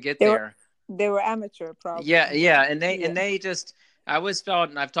working to get They were there. they were amateur Yeah, probably. yeah, and they Yeah. and they just I always felt,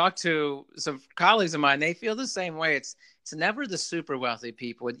 and I've talked to some colleagues of mine, they feel the same way. It's never the super wealthy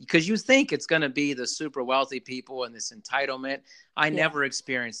people because you think it's going to be the super wealthy people and this entitlement. I Yeah. never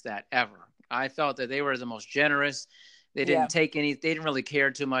experienced that ever. I felt that they were the most generous. They Yeah. didn't take any. They didn't really care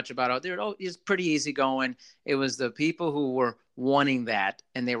too much about it. They were it's pretty easy going. It was the people who were wanting that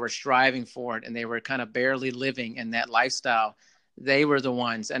and they were striving for it and they were kind of barely living in that lifestyle. They were the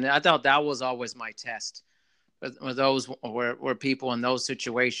ones, and I thought that was always my test with those were people in those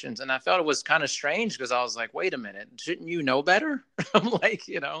situations. And I felt it was kind of strange because I was like, wait a minute, shouldn't you know better? I'm like,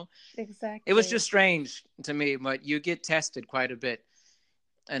 it was Exactly. just strange to me, but you get tested quite a bit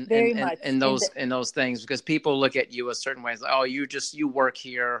and Very much in the in those things because people look at you a certain ways. Like, oh, you work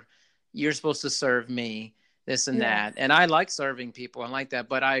here, you're supposed to serve me, this and yeah. that. And I like serving people and like that,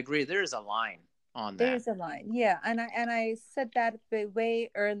 but I agree there is a line on There that. is a line. Yeah. And I said that way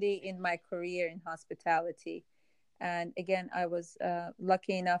early in my career in hospitality. And again, I was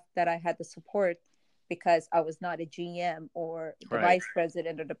lucky enough that I had the support because I was not a GM or the Right. vice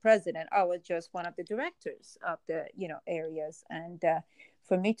president or the president. I was just one of the directors of the areas. And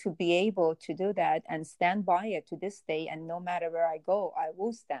for me to be able to do that and stand by it to this day, and no matter where I go, I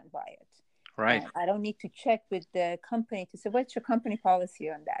will stand by it. Right. And I don't need to check with the company to say, what's your company policy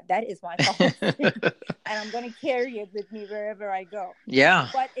on that? That is my policy. And I'm going to carry it with me wherever I go. Yeah.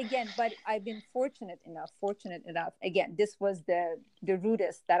 But I've been fortunate enough. Again, this was the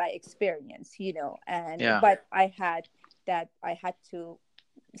rudest that I experienced, and Yeah. but I had to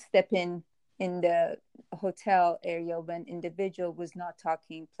step in the hotel area when individual was not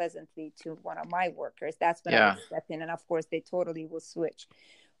talking pleasantly to one of my workers. That's when I Yeah. would step in, and of course they totally will switch.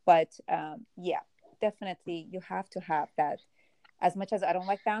 But yeah, definitely you have to have that. As much as I don't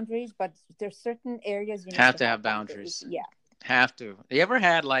like boundaries, but there's certain areas you need Have to to have have boundaries. boundaries. Yeah, Have to. You ever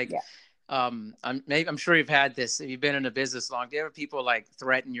had like, yeah. I'm sure you've had this. If you've been in a business long, do you ever people like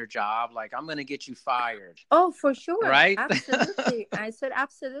threaten your job? Like, I'm going to get you fired. Oh, for sure. Right. Absolutely. I said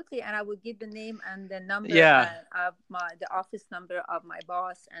absolutely. And I would give the name and the number Yeah. of the office number of my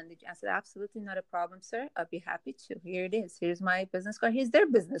boss. And I said, absolutely not a problem, sir. I'll be happy to. Here it is. Here's my business card. Here's their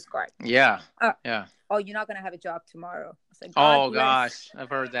business card. Yeah. Uh, Yeah. oh, you're not going to have a job tomorrow. I said, God Oh bless. gosh. I've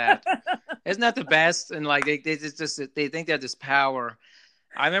heard that. Isn't that the best? And like, they think they have this power.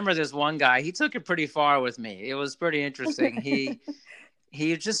 I remember this one guy, he took it pretty far with me. It was pretty interesting.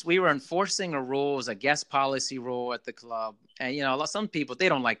 We were enforcing a rule, it was a guest policy rule at the club. And, some people, they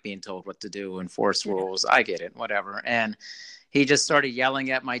don't like being told what to do, enforce rules. I get it, whatever. And he just started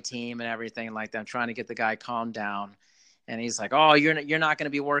yelling at my team and everything like that. I'm trying to get the guy calmed down. And he's like, oh, you're not going to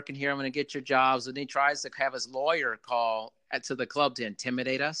be working here. I'm going to get your jobs. And he tries to have his lawyer call to the club to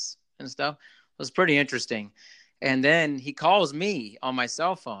intimidate us and stuff. It was pretty interesting. And then he calls me on my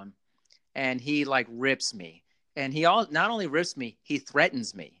cell phone and he like rips me. And not only rips me, he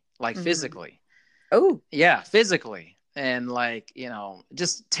threatens me like physically. Oh, Yeah, physically. And like,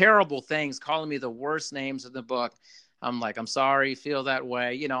 just terrible things, calling me the worst names in the book. I'm like, I'm sorry, feel that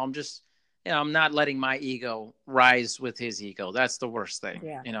way. I'm not letting my ego rise with his ego. That's the worst thing,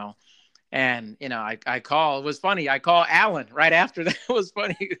 yeah. And, I call, it was funny. I call Alan right after that. It was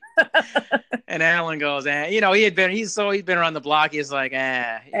funny. And Alan goes, he'd been around the block. He's like,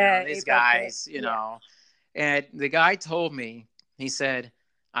 these guys, and the guy told me, he said,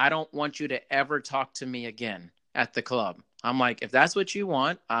 I don't want you to ever talk to me again at the club. I'm like, if that's what you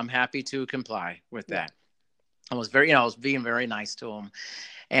want, I'm happy to comply with that. I was I was being very nice to him.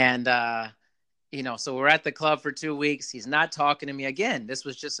 And, so we're at the club for 2 weeks. He's not talking to me again. This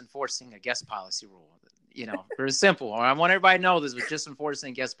was just enforcing a guest policy rule, very simple. I want everybody to know this was just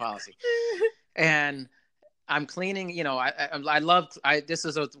enforcing guest policy. And I'm cleaning, this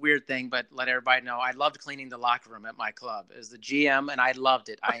is a weird thing, but let everybody know, I loved cleaning the locker room at my club as the GM, and I loved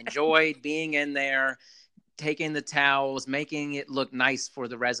it. I enjoyed being in there, taking the towels, making it look nice for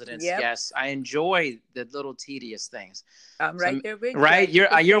the residents. Yep. Yes, I enjoy the little tedious things. I'm right there with you. Right,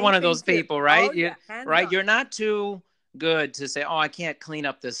 you're one of those people, right? Oh, yeah, right, you're not too good to say, oh, I can't clean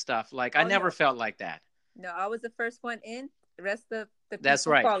up this stuff. Like, I never felt like that. No, I was the first one in. The rest of the people That's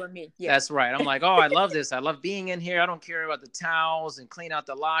right. follow me. Yeah. That's right. I'm like, oh, I love this. I love being in here. I don't care about the towels and clean out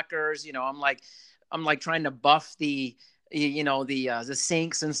the lockers. I'm like trying to buff the the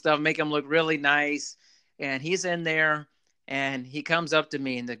sinks and stuff, make them look really nice. And he's in there, and he comes up to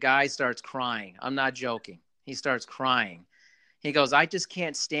me, and the guy starts crying. I'm not joking. He starts crying. He goes, "I just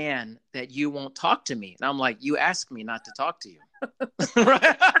can't stand that you won't talk to me." And I'm like, "You asked me not to talk to you."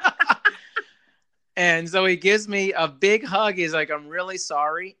 Right? And so he gives me a big hug. He's like, "I'm really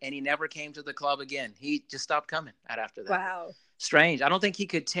sorry." And he never came to the club again. He just stopped coming after that. Wow. Strange. I don't think he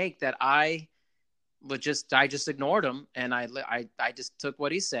could take that I just ignored him, and I just took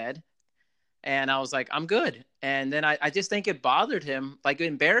what he said, and I was like, "I'm good." And then I just think it bothered him, like it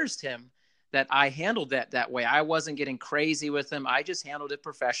embarrassed him that I handled that way. I wasn't getting crazy with him. I just handled it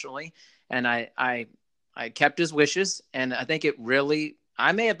professionally, and I kept his wishes. And I think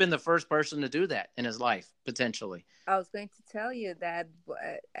I may have been the first person to do that in his life, potentially. I was going to tell you that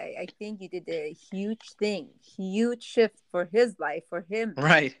I think you did a huge thing, huge shift for his life, for him.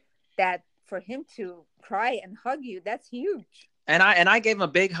 Right. That for him to cry and hug you, that's huge. And I gave him a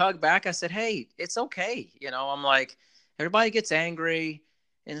big hug back. I said, "Hey, it's okay." I'm like, everybody gets angry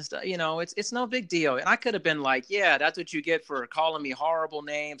and stuff, it's no big deal. And I could have been like, "Yeah, that's what you get for calling me horrible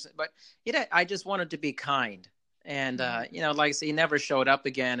names." But I just wanted to be kind. And, like I said, he never showed up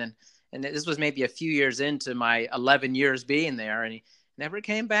again. And this was maybe a few years into my 11 years being there, and he never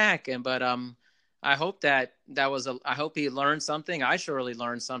came back. But I hope I hope he learned something. I surely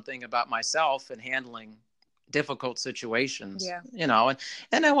learned something about myself and handling difficult situations. Yeah.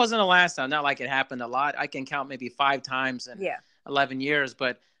 And that wasn't the last time. Not like it happened a lot. I can count maybe 5 times in 11 years,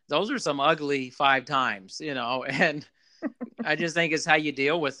 but those are some ugly 5 times, and I just think it's how you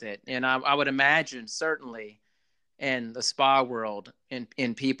deal with it. And I would imagine certainly in the spa world,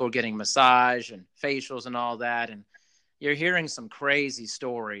 in people getting massage and facials and all that, and you're hearing some crazy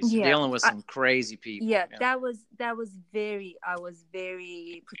stories, dealing with some crazy people. Yeah, that was very, I was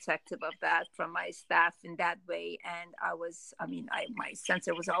very protective of that from my staff in that way. And my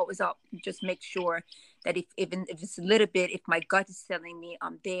sensor was always up, just make sure that even if it's a little bit, if my gut is telling me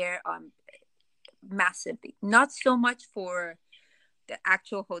I'm there, massively, not so much for the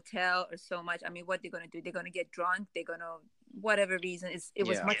actual hotel or so much. I mean, what they're going to do, they're going to get drunk. They're going to, whatever reason, it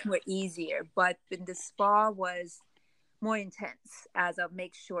was much more easier. But in the spa was more intense, as I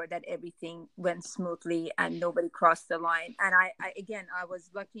make sure that everything went smoothly and nobody crossed the line. And I was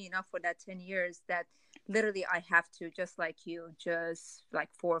lucky enough for that 10 years that literally I have to, just like you, just like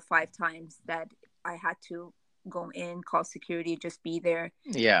 4 or 5 times that I had to go in, call security, just be there.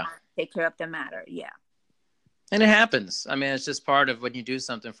 Yeah. Take care of the matter. Yeah. And it happens. I mean, it's just part of when you do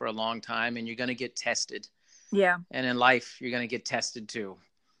something for a long time, and you're going to get tested. Yeah. And in life, you're going to get tested too,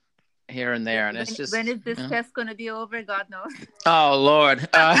 here and there. And it's just, when is this test going to be over? God knows. Oh, Lord.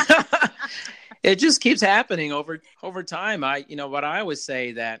 It just keeps happening over time. What I always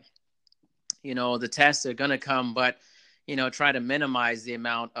say that, the tests are going to come, but, try to minimize the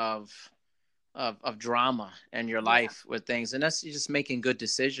amount of drama in your life with things. And that's just making good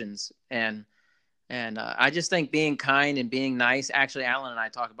decisions. And I just think being kind and being nice, actually, Alan and I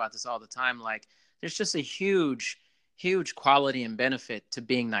talk about this all the time. Like, there's just a huge, huge quality and benefit to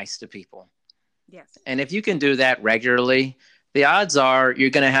being nice to people. Yes. And if you can do that regularly, the odds are you're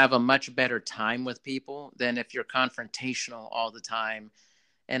going to have a much better time with people than if you're confrontational all the time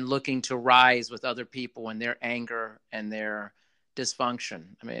and looking to rise with other people and their anger and their dysfunction.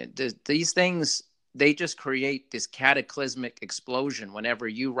 I mean, these things, they just create this cataclysmic explosion whenever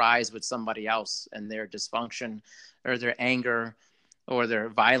you rise with somebody else and their dysfunction or their anger or their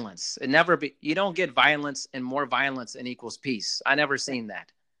violence. You don't get violence, and more violence and equals peace. I never seen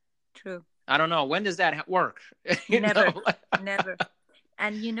that. True. I don't know. When does that work? Never. Never.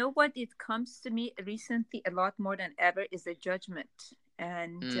 And you know what? It comes to me recently a lot more than ever is the judgment.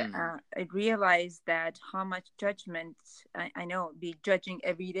 And I realized that how much judgment, I know, be judging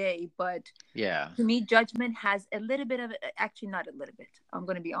every day, but to me, judgment has a little bit of, actually not a little bit, I'm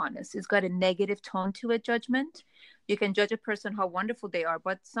going to be honest, it's got a negative tone to it, judgment. You can judge a person how wonderful they are,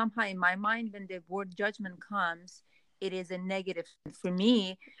 but somehow in my mind, when the word judgment comes, it is a negative. For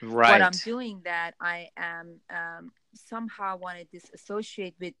me, what I'm doing, that I am somehow want to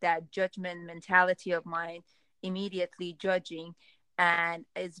disassociate with that judgment mentality of mine, immediately judging. And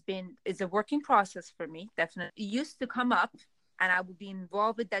it's a working process for me, definitely. It used to come up and I would be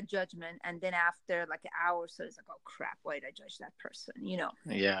involved with that judgment. And then after like an hour or so, it's like, oh crap, why did I judge that person?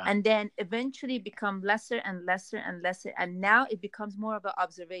 Yeah. And then eventually become lesser and lesser and lesser. And now it becomes more of an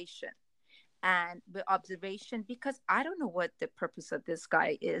observation. And the observation, because I don't know what the purpose of this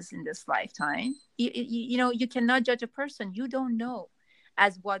guy is in this lifetime. You cannot judge a person. You don't know.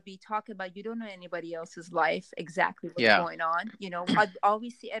 As what we talk about, you don't know anybody else's life, exactly what's going on. I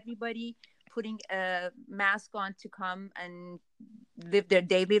always see everybody putting a mask on to come and live their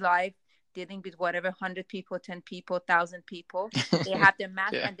daily life, dealing with whatever 100 people, 10 people, 1,000 people. They have their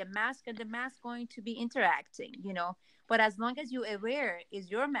mask, Yeah. and the mask going to be interacting, you know. But as long as you're aware is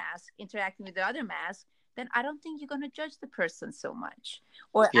your mask interacting with the other mask, then I don't think you're going to judge the person so much.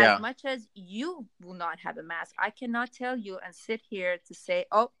 Or as Yeah. much as you will not have a mask, I cannot tell you and sit here to say,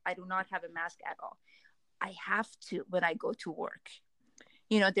 oh, I do not have a mask at all. I have to when I go to work.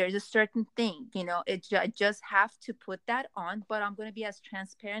 You know, there's a certain thing, you know, I just have to put that on, but I'm going to be as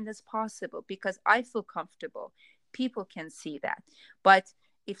transparent as possible because I feel comfortable. People can see that. But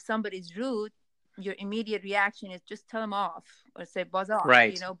if somebody's rude, your immediate reaction is just tell them off or say buzz off, you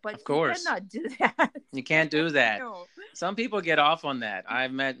Right. know, but Of you course. cannot do that. You can't do that. No. Some people get off on that.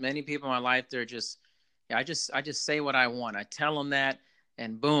 I've met many people in my life. They're just, yeah, I just say what I want. I tell them that,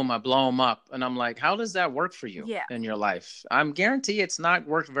 and boom, I blow them up. And I'm like, how does that work for you Yeah. in your life? I'm guarantee it's not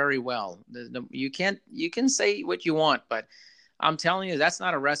worked very well. You can't, you can say what you want, but I'm telling you, that's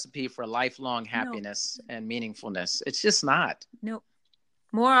not a recipe for lifelong No. happiness and meaningfulness. It's just not. No.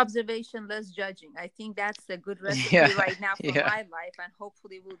 More observation, less judging. I think that's a good recipe Yeah. right now for Yeah. my life, and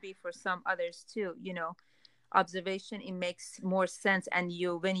hopefully will be for some others too. You know, observation, it makes more sense, and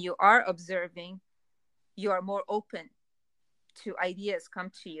you, when you are observing, you are more open to ideas come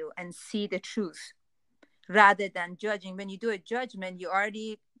to you and see the truth rather than judging. When you do a judgment, you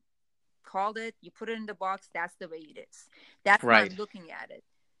already called it, you put it in the box, that's the way it is. That's how Right. I'm looking at it.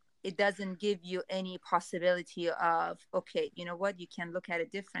 It doesn't give you any possibility of, okay, you know what, you can look at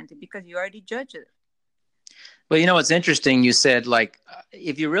it differently because you already judge it. Well, you know, what's interesting. You said, like,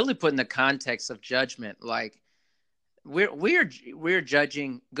 if you really put in the context of judgment, like, we're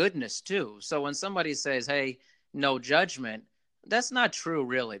judging goodness too. So when somebody says, "Hey, no judgment," that's not true,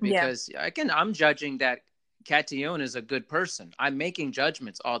 really, Yeah. because I'm judging that Catione is a good person. I'm making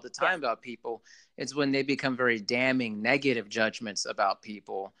judgments all the Yeah. time about people. It's when they become very damning, negative judgments about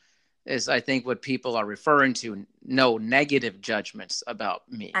people. Is, I think, what people are referring to. No negative judgments about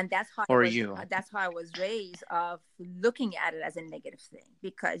me And or you. that's how I was raised, of looking at it as a negative thing,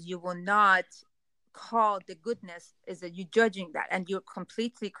 because you will not call the goodness is that you're judging that, and you're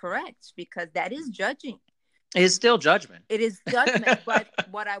completely correct, because that is judging. It's still judgment. It is judgment. But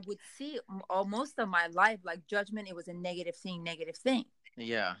what I would see most of my life, like judgment, it was a negative thing.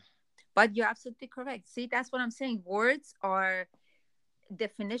 Yeah. But you're absolutely correct. See, that's what I'm saying. Words are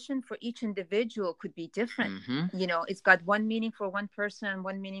definition for each individual could be different. Mm-hmm. You know, it's got one meaning for one person and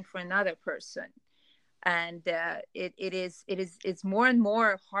one meaning for another person. And it's more and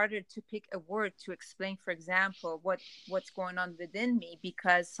more harder to pick a word to explain, for example, what's going on within me,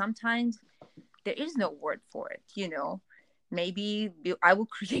 because sometimes there is no word for it, you know. Maybe I will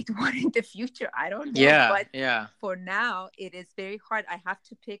create one in the future, I don't know. Yeah. But Yeah. for now it is very hard. I have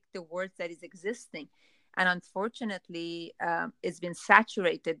to pick the words that is existing, and unfortunately it's been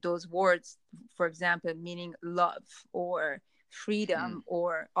saturated, those words, for example, meaning love or freedom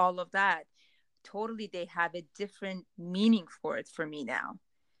or all of that. Totally, they have a different meaning for it for me now.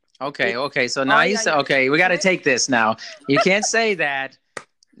 Okay. So now Oh you yeah, say, yeah. okay, we got to Right? take this now. You can't say that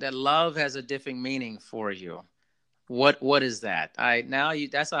love has a different meaning for you. What is that?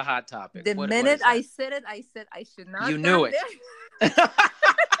 That's a hot topic. The What minute is I that? said it, I said I should You not knew gone it. there.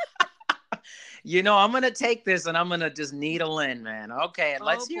 You know, I'm gonna take this and I'm gonna just needle in, man. Okay,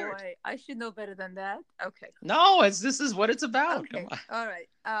 let's Oh hear it. boy, I should know better than that. Okay. No, this is what it's about. Come Okay. on. All right.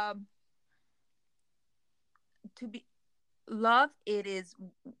 To be love, it is,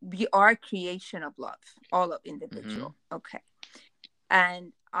 we are creation of love, all of individual. Mm-hmm. Okay.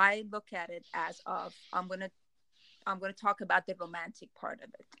 And I look at it as of, I'm gonna talk about the romantic part of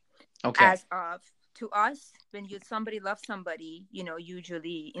it. Okay. As of, to us, when somebody loves somebody, you know,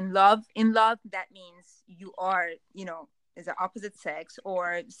 usually in love, that means you are, you know, is an opposite sex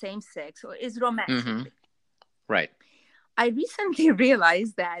or same sex or is romantic. Mm-hmm. Right. I recently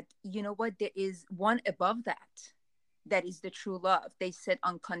realized that, you know what, there is one above that. That is the true love. They said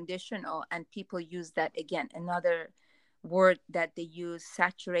unconditional, and people use that again. Another word that they use,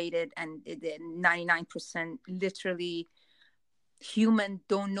 saturated, and the 99% literally human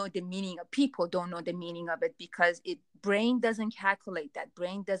don't know the meaning of, people don't know the meaning of it, because brain doesn't calculate that.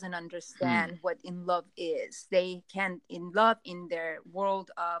 Brain doesn't understand what in love is. They can in love in their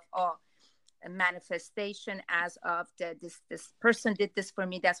world of a manifestation as of this person did this for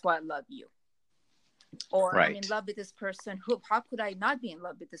me, that's why I love you. Or right. I'm in love with this person. How could I not be in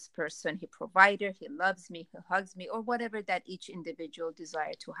love with this person? He provider, he loves me, he hugs me, or whatever that each individual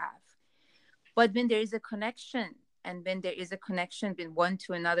desire to have. But when there is a connection, and when there is a connection with one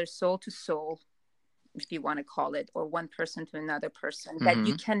to another, soul to soul, if you want to call it, or one person to another person, that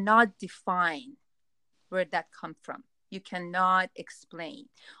you Mm-hmm. cannot define where that come from. You cannot explain,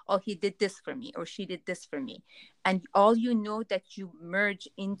 oh, he did this for me, or she did this for me. And all you know that you merge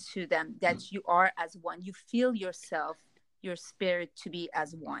into them, that you are as one. You feel yourself, your spirit to be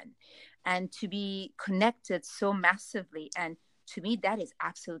as one, and to be connected so massively. And to me, that is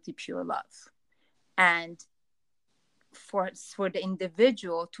absolutely pure love. And for the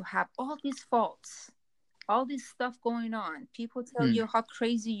individual to have all these faults, all this stuff going on, people tell Mm. you how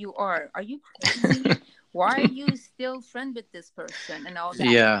crazy you are you crazy? Why are you still friend with this person and all that?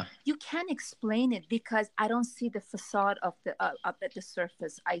 Yeah. You can't explain it, because I don't see the facade of the up at the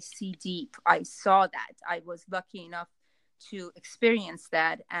surface. I see deep. I saw that. I was lucky enough to experience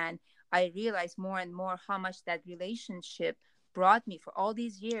that, and I realized more and more how much that relationship brought me for all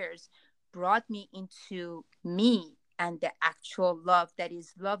these years, brought me into me, and the actual love, that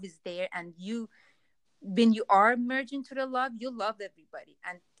is, love is there. And you, when you are merged into the love, you love everybody.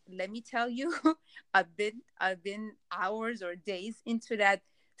 And let me tell you, I've been hours or days into that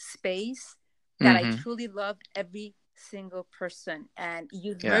space, that I Mm-hmm. truly love every single person, and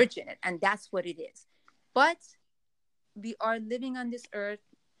you Yeah. merge in it, and that's what it is. But we are living on this earth.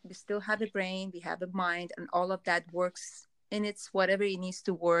 We still have a brain, we have a mind, and all of that works in its whatever it needs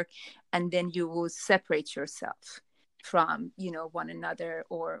to work. And then you will separate yourself from, one another,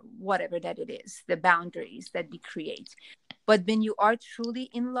 or whatever that it is, the boundaries that we create. But when you are truly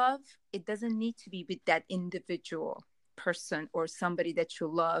in love, it doesn't need to be with that individual person or somebody that you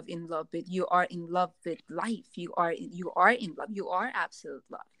love, in love with. You are in love with life. You are in love. You are absolute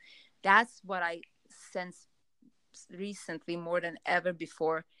love. That's what I sense recently more than ever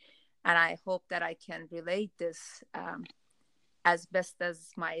before. And I hope that I can relate this, as best as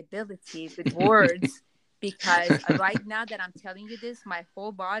my ability with words, because right now that I'm telling you this, my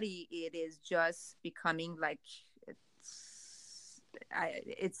whole body, it is just becoming like,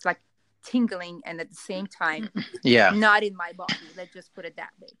 it's like tingling, and at the same time Yeah. not in my body. Let's just put it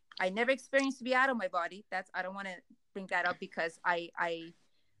that way. I never experienced to be out of my body. I don't want to bring that up, because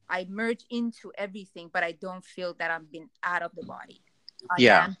I merge into everything, but I don't feel that I'm been out of the body. I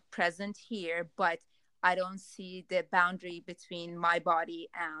Yeah. am present here, but I don't see the boundary between my body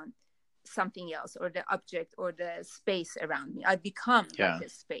and something else, or the object, or the space around me. I become like Yeah. a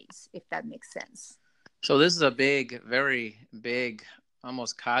space, if that makes sense. So this is a big, very big,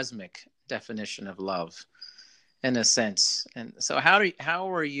 almost cosmic definition of love, in a sense. And so, how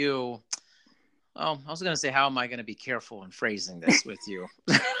are you? Oh, I was going to say, how am I going to be careful in phrasing this with you?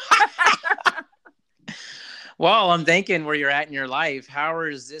 Well, I'm thinking where you're at in your life. How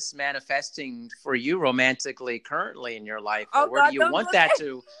is this manifesting for you romantically currently in your life? Or Oh where do God, you don't want go that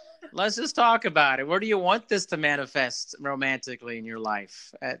to? Let's just talk about it. Where do you want this to manifest romantically in your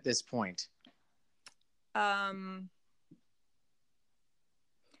life at this point? there.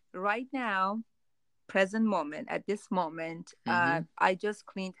 Right now, present moment, at this moment, Mm-hmm. I just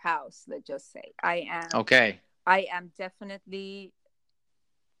cleaned house. Let's just say Okay. I am definitely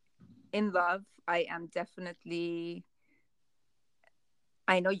in love. I am definitely.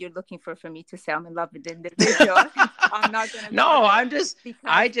 I know you're looking for me to say I'm in love with the individual. I'm not gonna go No, there, I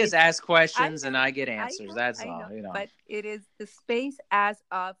because just it's. ask I questions and know, I get I answers. know, That's I know, all, you know. but it is the space as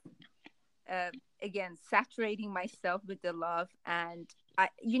of, uh, again, saturating myself with the love. And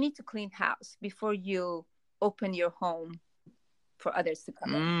you need to clean house before you open your home for others to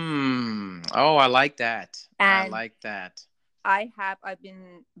come in. Oh, I like that. I And like that. I've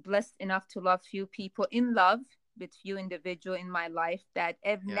been blessed enough to love few people, in love with few individual in my life, that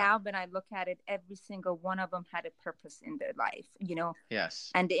Yeah. now when I look at it, every single one of them had a purpose in their life,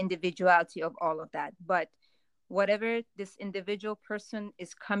 Yes. and the individuality of all of that. But whatever this individual person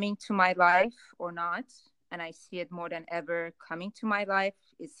is coming to my life or not, and I see it more than ever coming to my life,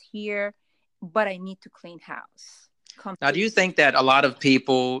 is here, but I need to clean house Now, do you completely. think that a lot of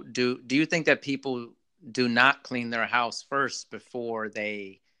people do you think that people do not clean their house first before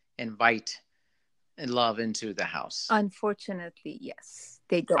they invite love into the house? Unfortunately, yes,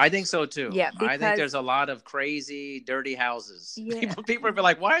 they I don't. think so too. Yeah, I think there's because a lot of crazy, dirty houses. yeah. People are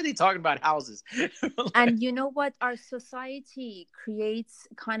like, why are they talking about houses? Like, And you know what? Our society creates,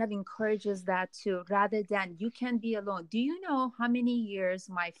 kind of encourages that too, rather than you can be alone. Do you know how many years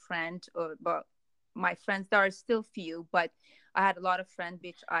my friend, or well, my friends, there are still few, but I had a lot of friends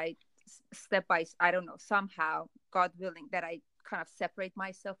which I step by, I don't know, somehow, God willing, that I kind of separate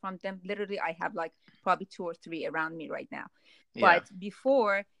myself from them. Literally, I have like probably two or three around me right now. yeah. But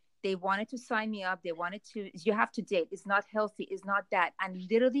before, they wanted to sign me up. They wanted to, you have to date. It's not healthy. It's not that. And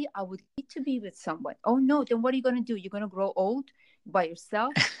literally, I would need to be with someone. Oh, no. Then what are you going to do? You're going to grow old. by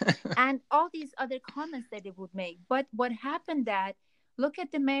yourself, and all these other comments that they would make. But what happened that, look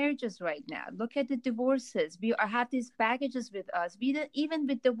at the marriages right now, look at the divorces. We have these baggages with us. Even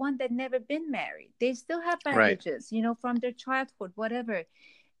with the one that never been married, they still have Right. baggages, from their childhood, whatever.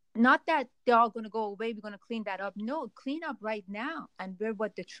 Not that they're all going to go away, we're going to clean that up. No, clean up right now and where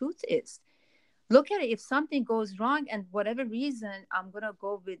what the truth is. Look at it. If something goes wrong and whatever reason, I'm going to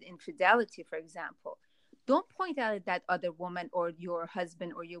go with infidelity, for example, don't point out at that other woman or your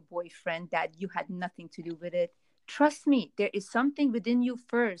husband or your boyfriend that you had nothing to do with it. Trust me, there is something within you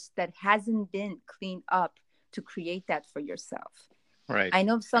first that hasn't been cleaned up to create that for yourself. Right. I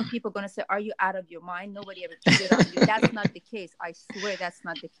know some people are going to say, are you out of your mind? Nobody ever cheated on you. That's not the case. I swear that's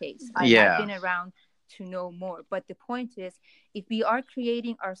not the case. I have been around to know more. But the point is, if we are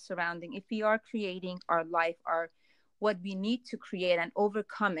creating our surrounding, if we are creating our life, what we need to create and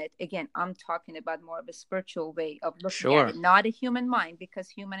overcome it, again, I'm talking about more of a spiritual way of looking at it, not a human mind, because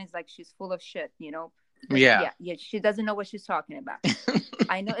human is like, she's full of shit, Yeah, she doesn't know what she's talking about.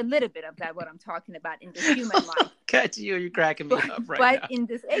 I know a little bit of that, what I'm talking about in the human mind. Cut to you, you're cracking me up right now. But in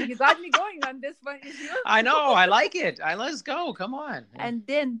this, hey, you got me going on this one. I know, I like it. Let's go. Come on. And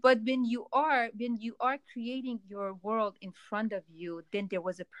then, but when you are creating your world in front of you, then there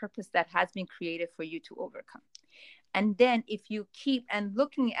was a purpose that has been created for you to overcome. And then if you keep and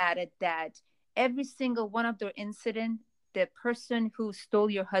looking at it, that every single one of their incident, the person who stole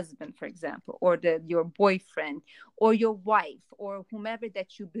your husband, for example, or your boyfriend or your wife or whomever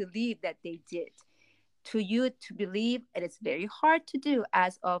that you believe that they did, to you to believe, and it's very hard to do,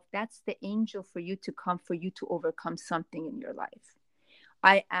 as of that's the angel for you to come, for you to overcome something in your life.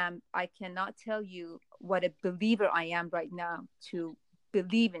 I cannot tell you what a believer I am right now to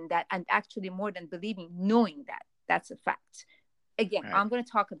believe in that, and actually more than believing, knowing that that's a fact. Again, right. I'm going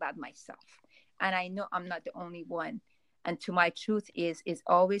to talk about myself, and I know I'm not the only one. And to my truth is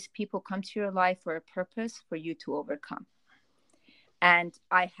always people come to your life for a purpose for you to overcome. And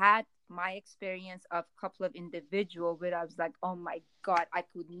I had my experience of a couple of individuals where I was like, oh my God, I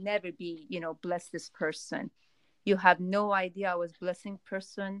could never be, bless this person. You have no idea I was blessing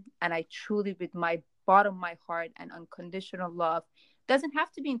person. And I truly, with my bottom of my heart and unconditional love, doesn't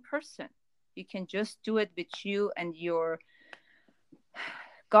have to be in person. You can just do it with you and your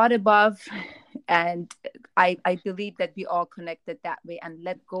God above. And I believe that we all connected that way, and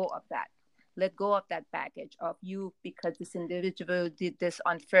let go of that. Let go of that baggage of you because this individual did this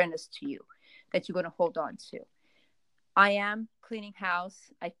unfairness to you that you're going to hold on to. I am cleaning house.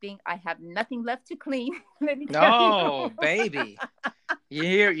 I think I have nothing left to clean. Let me tell you. Baby. You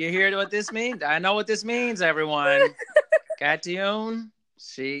hear what this means? I know what this means, everyone. Catione,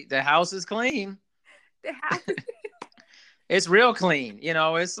 the house is clean. The house is It's real clean.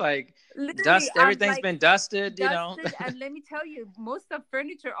 It's like literally, dust. Everything's been dusted, And let me tell you, most of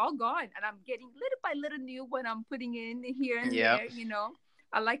furniture all gone, and I'm getting little by little new when I'm putting in here and there.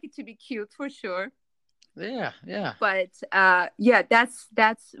 I like it to be cute for sure. Yeah. But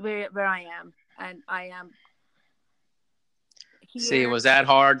that's where I am, and I am. Here. See, was that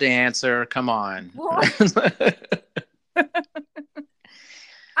hard to answer? Come on.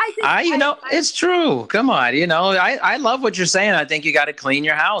 It's true. Come on. I love what you're saying. I think you got to clean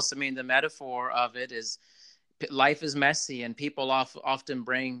your house. I mean, the metaphor of it is life is messy, and people often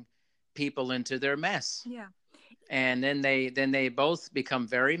bring people into their mess. Yeah. And then they both become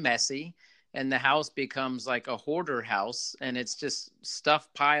very messy, and the house becomes like a hoarder house, and it's just stuff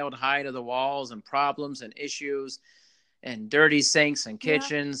piled high to the walls and problems and issues and dirty sinks and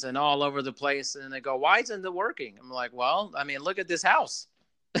kitchens and all over the place. And they go, why isn't it working? I'm like, well, I mean, look at this house.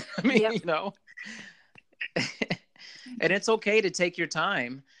 I mean, and it's okay to take your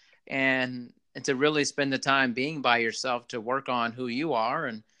time and to really spend the time being by yourself to work on who you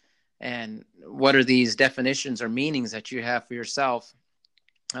are and what are these definitions or meanings that you have for yourself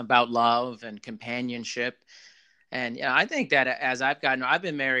about love and companionship. And I think that as I've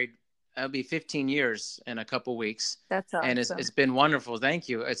been married, it'll be 15 years in a couple weeks. That's awesome. And it's been wonderful. Thank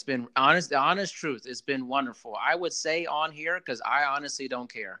you. It's been the honest truth. It's been wonderful. I would say on here, because I honestly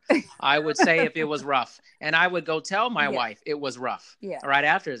don't care. I would say if it was rough, and I would go tell my wife it was rough right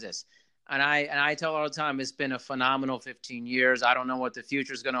after this. And I tell her all the time, it's been a phenomenal 15 years. I don't know what the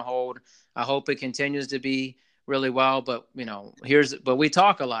future is going to hold. I hope it continues to be really well. But, but we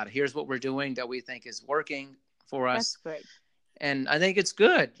talk a lot. Here's what we're doing that we think is working for us. That's great. And I think it's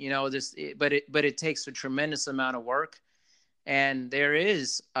good, but it takes a tremendous amount of work. And there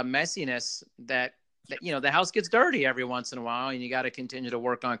is a messiness that the house gets dirty every once in a while, and you got to continue to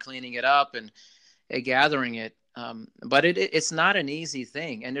work on cleaning it up and gathering it. But it's not an easy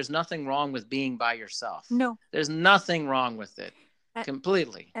thing. And there's nothing wrong with being by yourself. No, there's nothing wrong with it. And,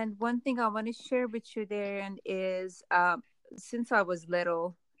 completely. and one thing I want to share with you, Darren, is since I was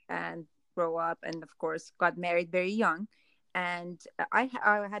little and grow up, and of course got married very young, and I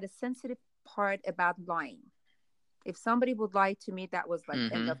had a sensitive part about lying. If somebody would lie to me, that was like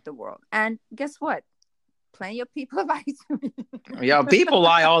end of Hmm. the world. And guess what? Plenty of people lie to me. Yeah, people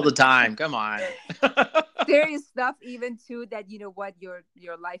lie all the time. Come on. Serious stuff, even too, that you know what,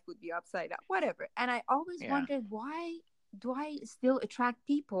 your life would be upside down, whatever. And I always Yeah. wondered, why do I still attract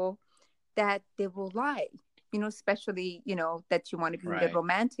people that they will lie? Especially that you want to be in the Right.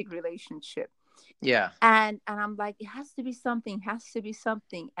 romantic relationship. Yeah. And I'm like, it has to be something, has to be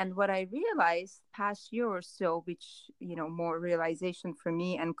something. And what I realized past year or so, which more realization for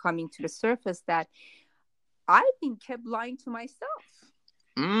me and coming to the surface, that I've been kept lying to myself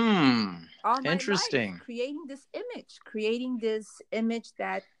Mm. all my life, Interesting. creating this image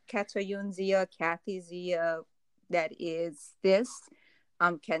that Katayun Zia, Kathy Zia, that is this,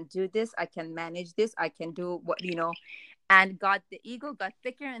 can do this, I can manage this, I can do what. And the ego got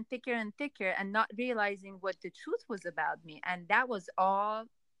thicker and thicker and thicker, and not realizing what the truth was about me. And that was all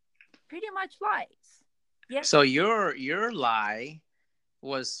pretty much lies. Yes. So your lie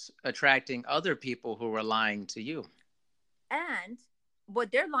was attracting other people who were lying to you. And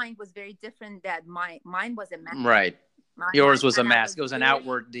what their lying was very different, that mine was a mask. Right. Yours was a And I mask. was It was an very,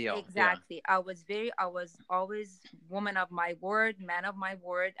 outward deal. Yeah. exactly. I was always woman of my word, man of my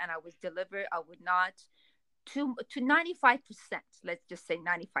word, and I was delivered. I would not, to 95%, let's just say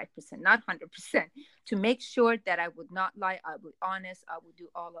 95%, not 100%, to make sure that I would not lie, I would honest, I would do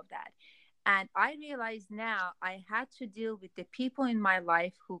all of that. And I realize now I had to deal with the people in my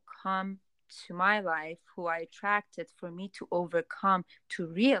life who come to my life, who I attracted, for me to overcome, to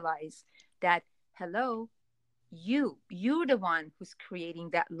realize that, hello, you're the one who's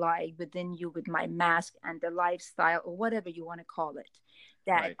creating that lie within you, with my mask and the lifestyle, or whatever you want to call it,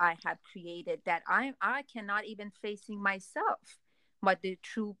 that Right. I have created, that I cannot even facing myself what the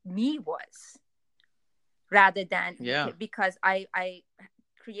true me was, rather than Yeah. because I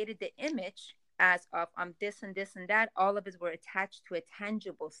created the image as of I'm this and this and that. All of us were attached to a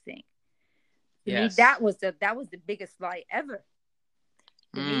tangible thing. To me, Yes. that was the biggest lie ever.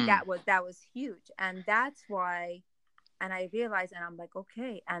 To me, Mm. that was huge. And that's why, and I realized, and I'm like,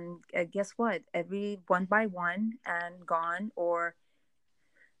 okay. And guess what, every one by one and gone, or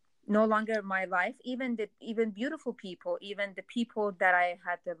no longer my life, even beautiful people, even the people that I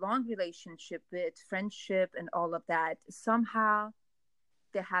had the long relationship with, friendship and all of that, somehow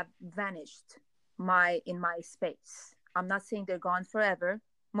they have vanished in my space. I'm not saying they're gone forever.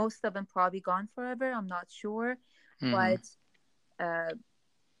 Most of them probably gone forever, I'm not sure. Hmm. But uh,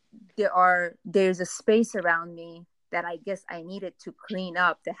 there's a space around me that I guess I needed to clean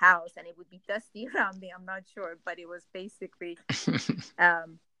up the house, and it would be dusty around me, I'm not sure, but it was basically,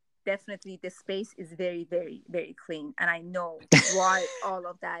 um definitely the space is very, very, very clean. And I know why all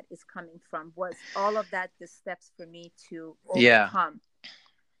of that is coming from, was all of that the steps for me to Yeah. overcome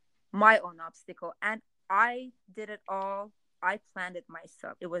my own obstacle. And I did it all. I planned it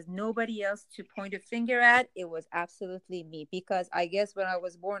myself. It was nobody else to point a finger at. It was absolutely me, because I guess when I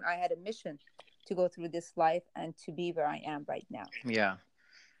was born, I had a mission to go through this life and to be where I am right now. Yeah.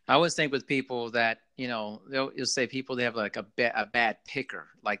 I always think with people that, you'll say people, they have like a bad picker,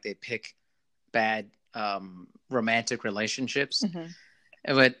 like they pick bad romantic relationships.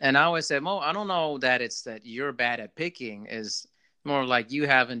 Mm-hmm. And I always say, Mo, I don't know that it's that you're bad at picking, is more like you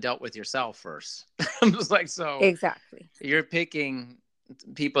haven't dealt with yourself first. I'm just like, so Exactly. you're picking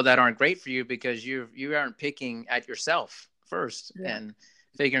people that aren't great for you because you aren't picking at yourself first Yeah. and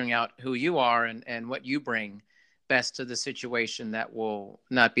figuring out who you are and what you bring best to the situation that will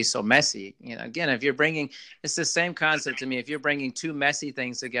not be so messy. Again, if you're bringing, it's the same concept to me. If you're bringing two messy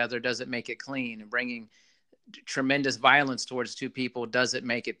things together, does it make it clean? And bringing tremendous violence towards two people, does it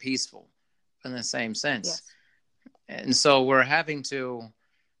make it peaceful? In the same sense. Yes. And so we're having to,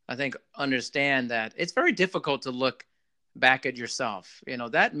 I think, understand that it's very difficult to look back at yourself.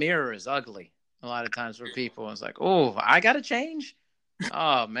 That mirror is ugly a lot of times for people. It's like, oh, I got to change.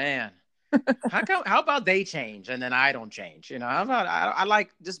 Oh man, how about they change and then I don't change? How about I like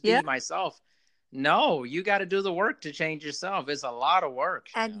just Yeah. be myself? No, you got to do the work to change yourself. It's a lot of work.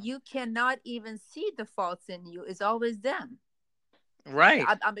 And you cannot even see the faults in you. It's always them. Right.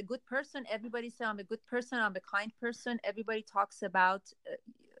 I'm a good person. Everybody say I'm a good person. I'm a kind person. Everybody talks about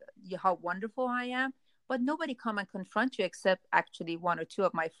how wonderful I am, but nobody come and confront you, except actually one or two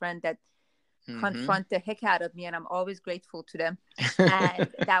of my friends that Mm-hmm. confront the heck out of me, and I'm always grateful to them. And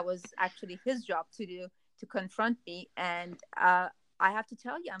that was actually his job to do, to confront me. And I have to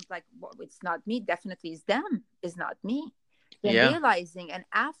tell you, I'm like, well, it's not me. Definitely, it's them. It's not me. Then Yeah. realizing, and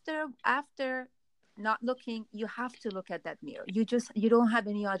after not looking, you have to look at that mirror. You don't have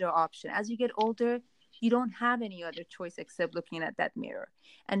any other option. As you get older, you don't have any other choice except looking at that mirror.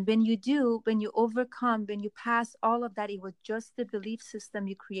 And when you do, when you overcome, when you pass all of that, it was just the belief system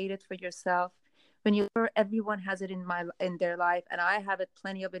you created for yourself. When you, everyone has it in their life, and I have it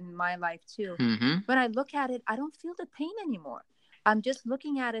plenty of it in my life too. Mm-hmm. When I look at it, I don't feel the pain anymore. I'm just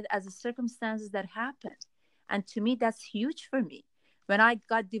looking at it as the circumstances that happen. And to me, that's huge for me. When I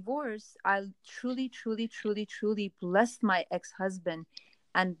got divorced, I truly, truly, truly, truly blessed my ex-husband.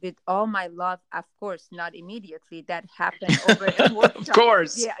 And with all my love, of course, not immediately. That happened over a Of workshop.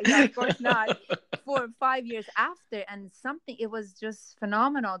 course. Yeah, of course not. 4 or 5 years after, and something, it was just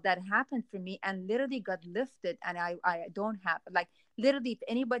phenomenal that happened for me, and literally got lifted. And I don't have, like, literally, if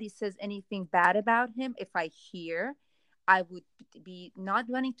anybody says anything bad about him, if I hear, I would be not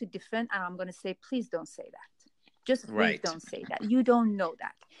wanting to defend, and I'm going to say, please don't say that. Just please Right. don't say that. You don't know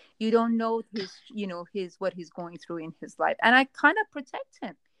that. You don't know his what he's going through in his life. And I kind of protect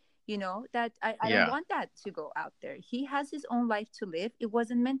him, that I don't Yeah. want that to go out there. He has his own life to live. It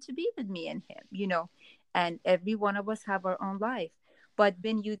wasn't meant to be with me and him. And every one of us have our own life. But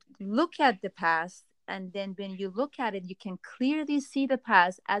when you look at the past, and then when you look at it, you can clearly see the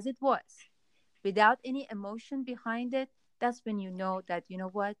past as it was without any emotion behind it. That's when you know that,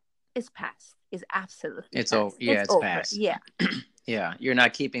 what, it's past. It's absolutely It's over. past. Yeah, It's it's over. past. Yeah. Yeah, you're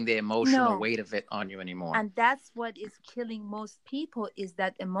not keeping the emotional No. weight of it on you anymore. And that's what is killing most people, is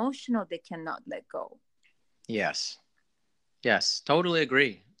that emotional they cannot let go. Yes. Yes. Totally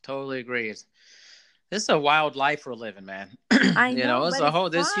agree. Totally agree. This is a wild life we're living, man. I know, It's but a it's whole,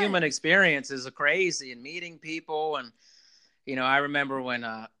 this human fun. experience is crazy, and meeting people. And, I remember when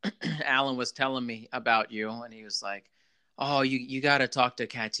Alan was telling me about you, and he was like, oh, you got to talk to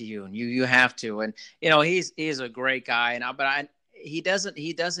Katiyu, and you have to. And, he's a great guy. He doesn't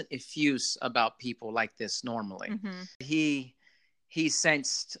effuse about people like this normally. Mm-hmm. He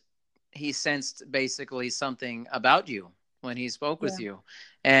sensed basically something about you when he spoke with Yeah. you,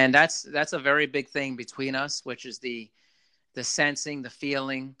 and that's a very big thing between us, which is the sensing, the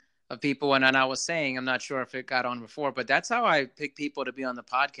feeling of people. And I was saying, I'm not sure if it got on before, but that's how I pick people to be on the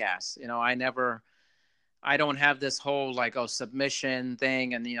podcast. I don't have this whole like, oh, submission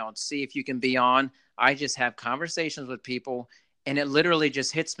thing and see if you can be on. I just have conversations with people, and it literally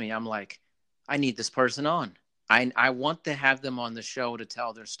just hits me. I'm like, I need this person on. I want to have them on the show to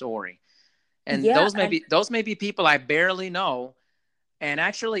tell their story. And Yeah. those may be people I barely know. And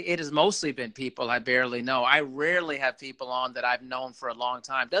actually, it has mostly been people I barely know. I rarely have people on that I've known for a long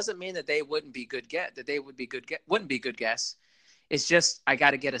time. Doesn't mean that they wouldn't be good wouldn't be good guests. It's just I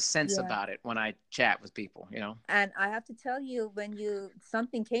got to get a sense Yeah. about it when I chat with people. And I have to tell you, when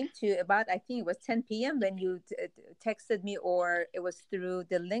something came to you about, I think it was 10 p.m. when you texted me, or it was through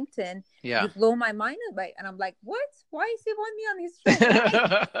the LinkedIn, Yeah. you blow my mind away. And I'm like, what? Why is he want me on his show?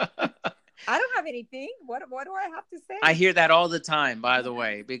 Why? I don't have anything. What do I have to say? I hear that all the time, by the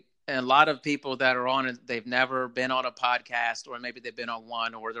way. And a lot of people that are on it, they've never been on a podcast, or maybe they've been on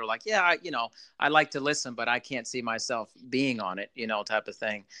one, or they're like, yeah, I like to listen, but I can't see myself being on it, type of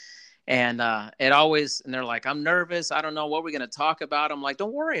thing. And and they're like, I'm nervous. I don't know what we're going to talk about. I'm like,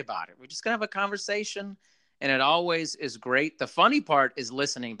 don't worry about it. We're just going to have a conversation. And it always is great. The funny part is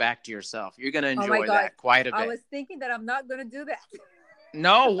listening back to yourself. You're going to enjoy that quite a bit. I was thinking that I'm not going to do that.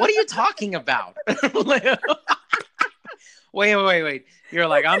 No, what are you talking about? Wait. You're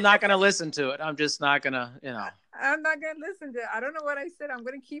like, I'm not going to listen to it. I'm just not going to, I'm not going to listen to it. I don't know what I said. I'm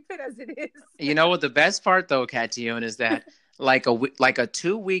going to keep it as it is. You know what the best part, though, Katiun, is that like a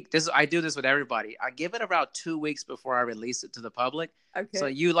 2 week, I do this with everybody. I give it about 2 weeks before I release it to the public. Okay. So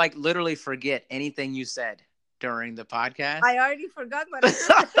you like literally forget anything you said during the podcast. I already forgot what I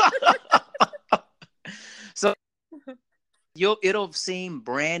said. So it'll seem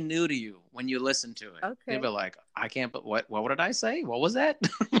brand new to you when you listen to it. Okay. You'll be like, I can't, but what did I say? What was that?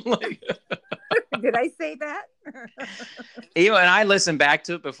 Did I say that? And I listen back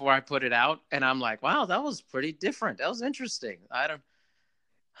to it before I put it out, and I'm like, wow, that was pretty different. That was interesting. I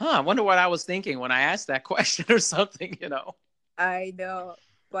wonder what I was thinking when I asked that question or something, I know,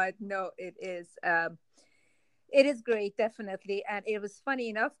 but no, it is. It is great, definitely. And it was funny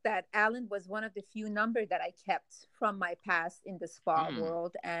enough that Alan was one of the few numbers that I kept from my past in the spa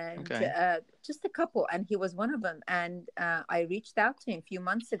world, and just a couple. And he was one of them. And I reached out to him a few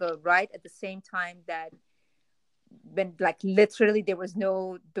months ago, right at the same time that when, like, literally there was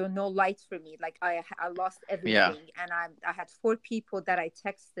no lights for me. Like I lost everything, and I had 4 people that I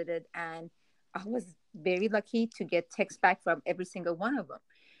texted it, and I was very lucky to get text back from every single one of them.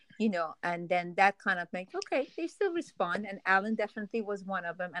 and then that kind of makes, okay, they still respond. And Alan definitely was one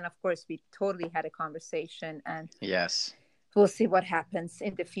of them. And of course, we totally had a conversation, and Yes, we'll see what happens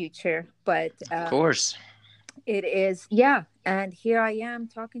in the future. But of course. it is, yeah. And here I am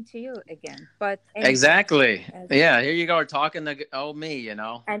talking to you again. But anyway, Exactly. as, Yeah, here you go, talking to me, and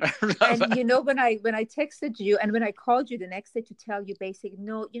when I texted you and when I called you the next day to tell you, basically,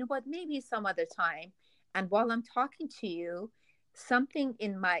 no, you know what, maybe some other time. And while I'm talking to you, something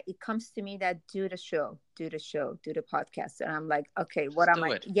in my it comes to me that do the podcast. And I'm like, okay, what Just am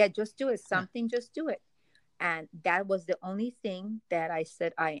do I? it. Yeah, just do it. Yeah. Something, just do it. And that was the only thing that I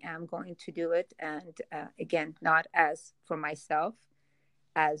said I am going to do it. And again, not as for myself,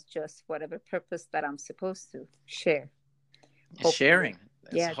 as just whatever purpose that I'm supposed to share. Hopefully, Sharing.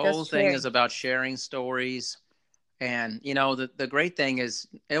 This yeah, whole just thing is sharing. about sharing stories. And, the great thing is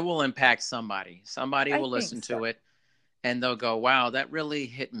it will impact somebody. Somebody I will think listen so. to it and they'll go, wow, that really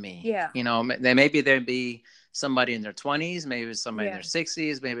hit me. Yeah, Maybe there'd be somebody in their 20s, maybe somebody in yeah, their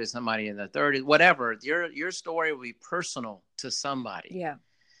 60s, maybe somebody in their 30s, whatever. Your story will be personal to somebody. yeah.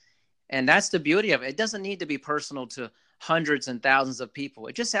 And that's the beauty of it. It doesn't need to be personal to hundreds and thousands of people.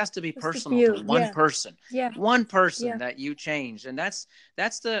 It just has to be Just a personal to few. Yeah, yeah, one person yeah. that you changed. And that's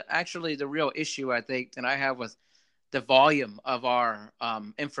the real issue, I think, that I have with the volume of our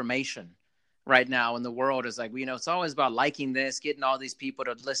information right now in the world. Is like, it's always about liking this, getting all these people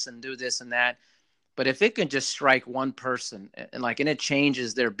to listen, do this and that. But if it can just strike one person and it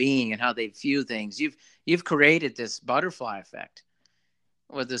changes their being and how they view things, you've created this butterfly effect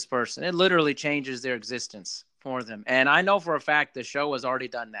with this person. It literally changes their existence for them. And I know for a fact the show has already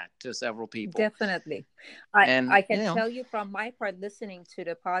done that to several people. Definitely. I And I can tell you from my part, listening to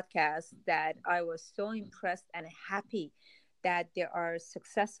the podcast, that I was so impressed and happy that there are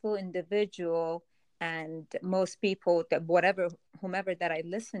successful individual, and most people that whomever that I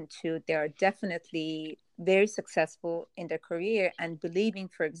listen to, they are definitely very successful in their career and believing,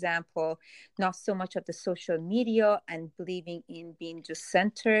 for example, not so much of the social media, and believing in being just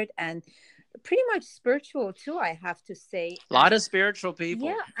centered and pretty much spiritual too, I have to say. a lot And of spiritual yeah, people.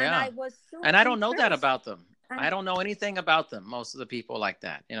 and I Yeah. was so And I don't know that impressed. about them. And I don't know anything about them. Most of the people like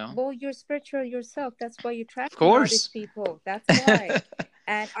that. well, you're spiritual yourself. That's why you're Of attracting all these course. people. That's why.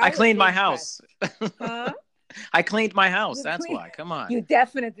 And I I was cleaned so my impressed. house. Huh? I cleaned my house. You That's clean. why. Come on. You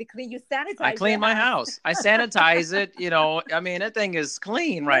definitely clean. You I sanitize your cleaned my house. house. I sanitize it. I mean, that thing is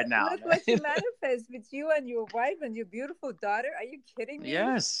clean Look, right now. look what you manifest with you and your wife and your beautiful daughter. Are you kidding me?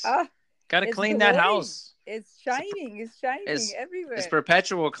 Yes. Ah, Got to it's clean that glowing. house. It's It's, shining. It's shining it's everywhere.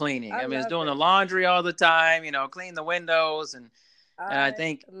 perpetual cleaning. I I mean, it's love doing the it. laundry all the time, clean the windows. And I I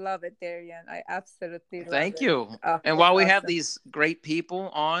think, love it, Darian. I absolutely love thank it. you. Oh, And it's while we have awesome. these great people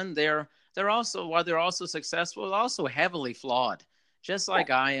on, they're also, while they're also successful, they're also heavily flawed, just Yeah, like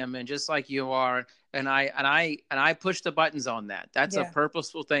I am, and just like you are. And I push the buttons on that. That's a yeah,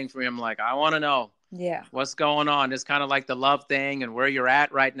 purposeful thing for me. I'm like, I want to know yeah. what's going on. It's kind of like the love thing and where you're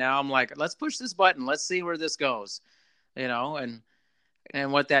at right now. I'm like, let's push this button. Let's see where this goes.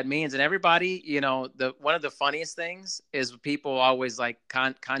 And what that means. And everybody, the one of the funniest things is people always like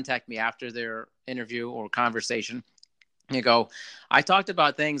contact me after their interview or conversation. You go, I talked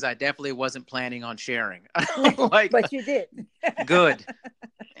about things I definitely wasn't planning on sharing. Like, But you did. good.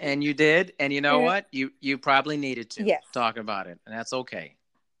 And you did. And you know Yeah. what? You probably needed to Yes, talk about it. And that's okay.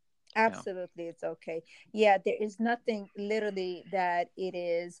 absolutely. It's okay. Yeah, there is nothing literally that it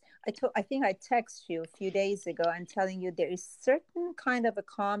is. I think I text you a few days ago and telling you there is certain kind of a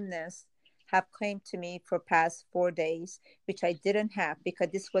calmness have claimed to me for past 4 days, which I didn't have because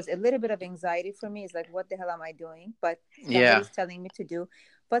this was a little bit of anxiety for me. It's like, what the hell am I doing? But Yeah. somebody's telling me to do.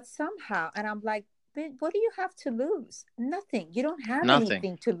 But somehow, and I'm like, "But what do you have to lose? Nothing. You don't have Nothing.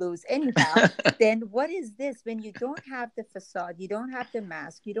 anything to lose anyhow. Then what is this when you don't have the facade, you don't have the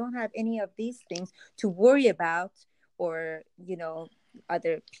mask, you don't have any of these things to worry about, or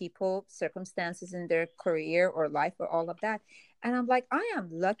other people circumstances in their career or life or all of that. And I'm like, I am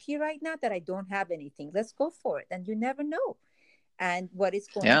lucky right now that I don't have anything. Let's go for it. And you never know. And what it's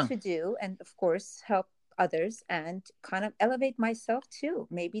going Yeah. to do, and of course help others and kind of elevate myself too.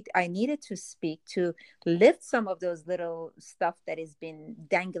 Maybe I needed to speak to lift some of those little stuff that has been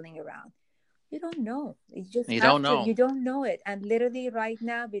dangling around. You don't know. You just You don't have to, know. you don't know it. And literally right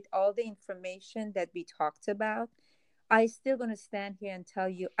now, with all the information that we talked about, I still gonna stand here and tell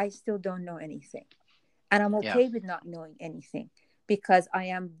you I still don't know anything. And I'm Yeah. okay with not knowing anything because I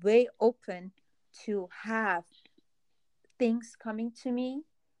am way open to have things coming to me,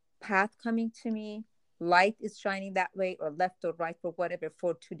 path coming to me, light is shining that way or left or right for whatever,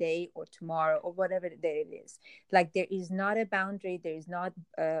 for today or tomorrow or whatever day it is. Like there is not a boundary, there is not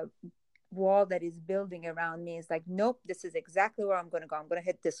a wall that is building around me. It's like, nope, this is exactly where I'm going to go. I'm going to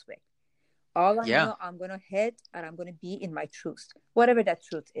head this way. All I Yeah. know, I'm going to head and I'm going to be in my truth, whatever that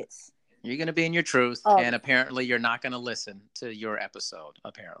truth is. You're going to be in your truth, and Always. apparently you're not going to listen to your episode,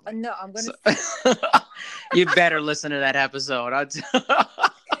 apparently. No, I'm going So, to. you better listen to that episode.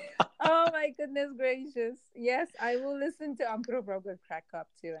 Oh my goodness gracious. Yes, I will listen to. I'm going to crack up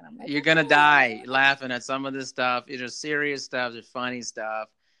too. And I'm like, You're going to die laughing at some of this stuff. It's just serious stuff. It's funny stuff.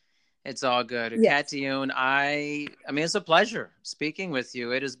 It's all good. yes. Katiyun, I mean, it's a pleasure speaking with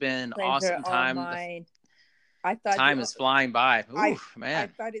you. It has been Pleasure awesome all time. mine. I thought Time is flying by. I Oof,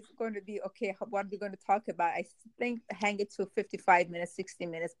 man. thought it's going to be okay. What are we going to talk about? I think hang it to 55 minutes, 60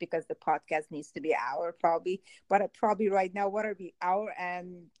 minutes because the podcast needs to be an hour probably. But probably right now, what are we? Hour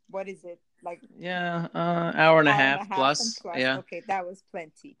and what is it like? Yeah, hour and a half plus. plus. Yeah. Okay, that was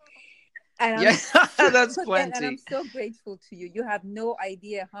plenty. And yeah, that's plenty. And I'm so grateful to you. You have no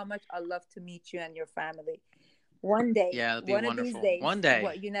idea how much I love to meet you and your family. One day, yeah, it'd be one wonderful. of these days, One day.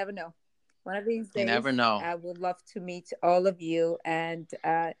 well, you never know. One of these days, you never know. I would love to meet all of you. And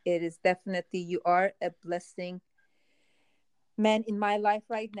it is definitely, you are a blessing man in my life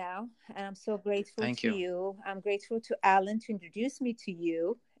right now. And I'm so grateful Thank to you. I'm grateful to Alan to introduce me to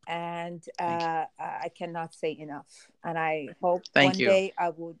you. And I cannot say enough. And I hope one day I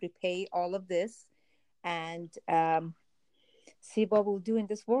will repay all of this and see what we'll do in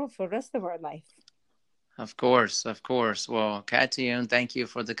this world for the rest of our life. Of course, of course. Well, Katiyun, thank you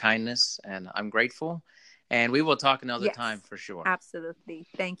for the kindness, and I'm grateful. And we will talk another time for sure. Absolutely.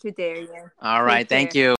 Thank you, Darian. All right. Thank you.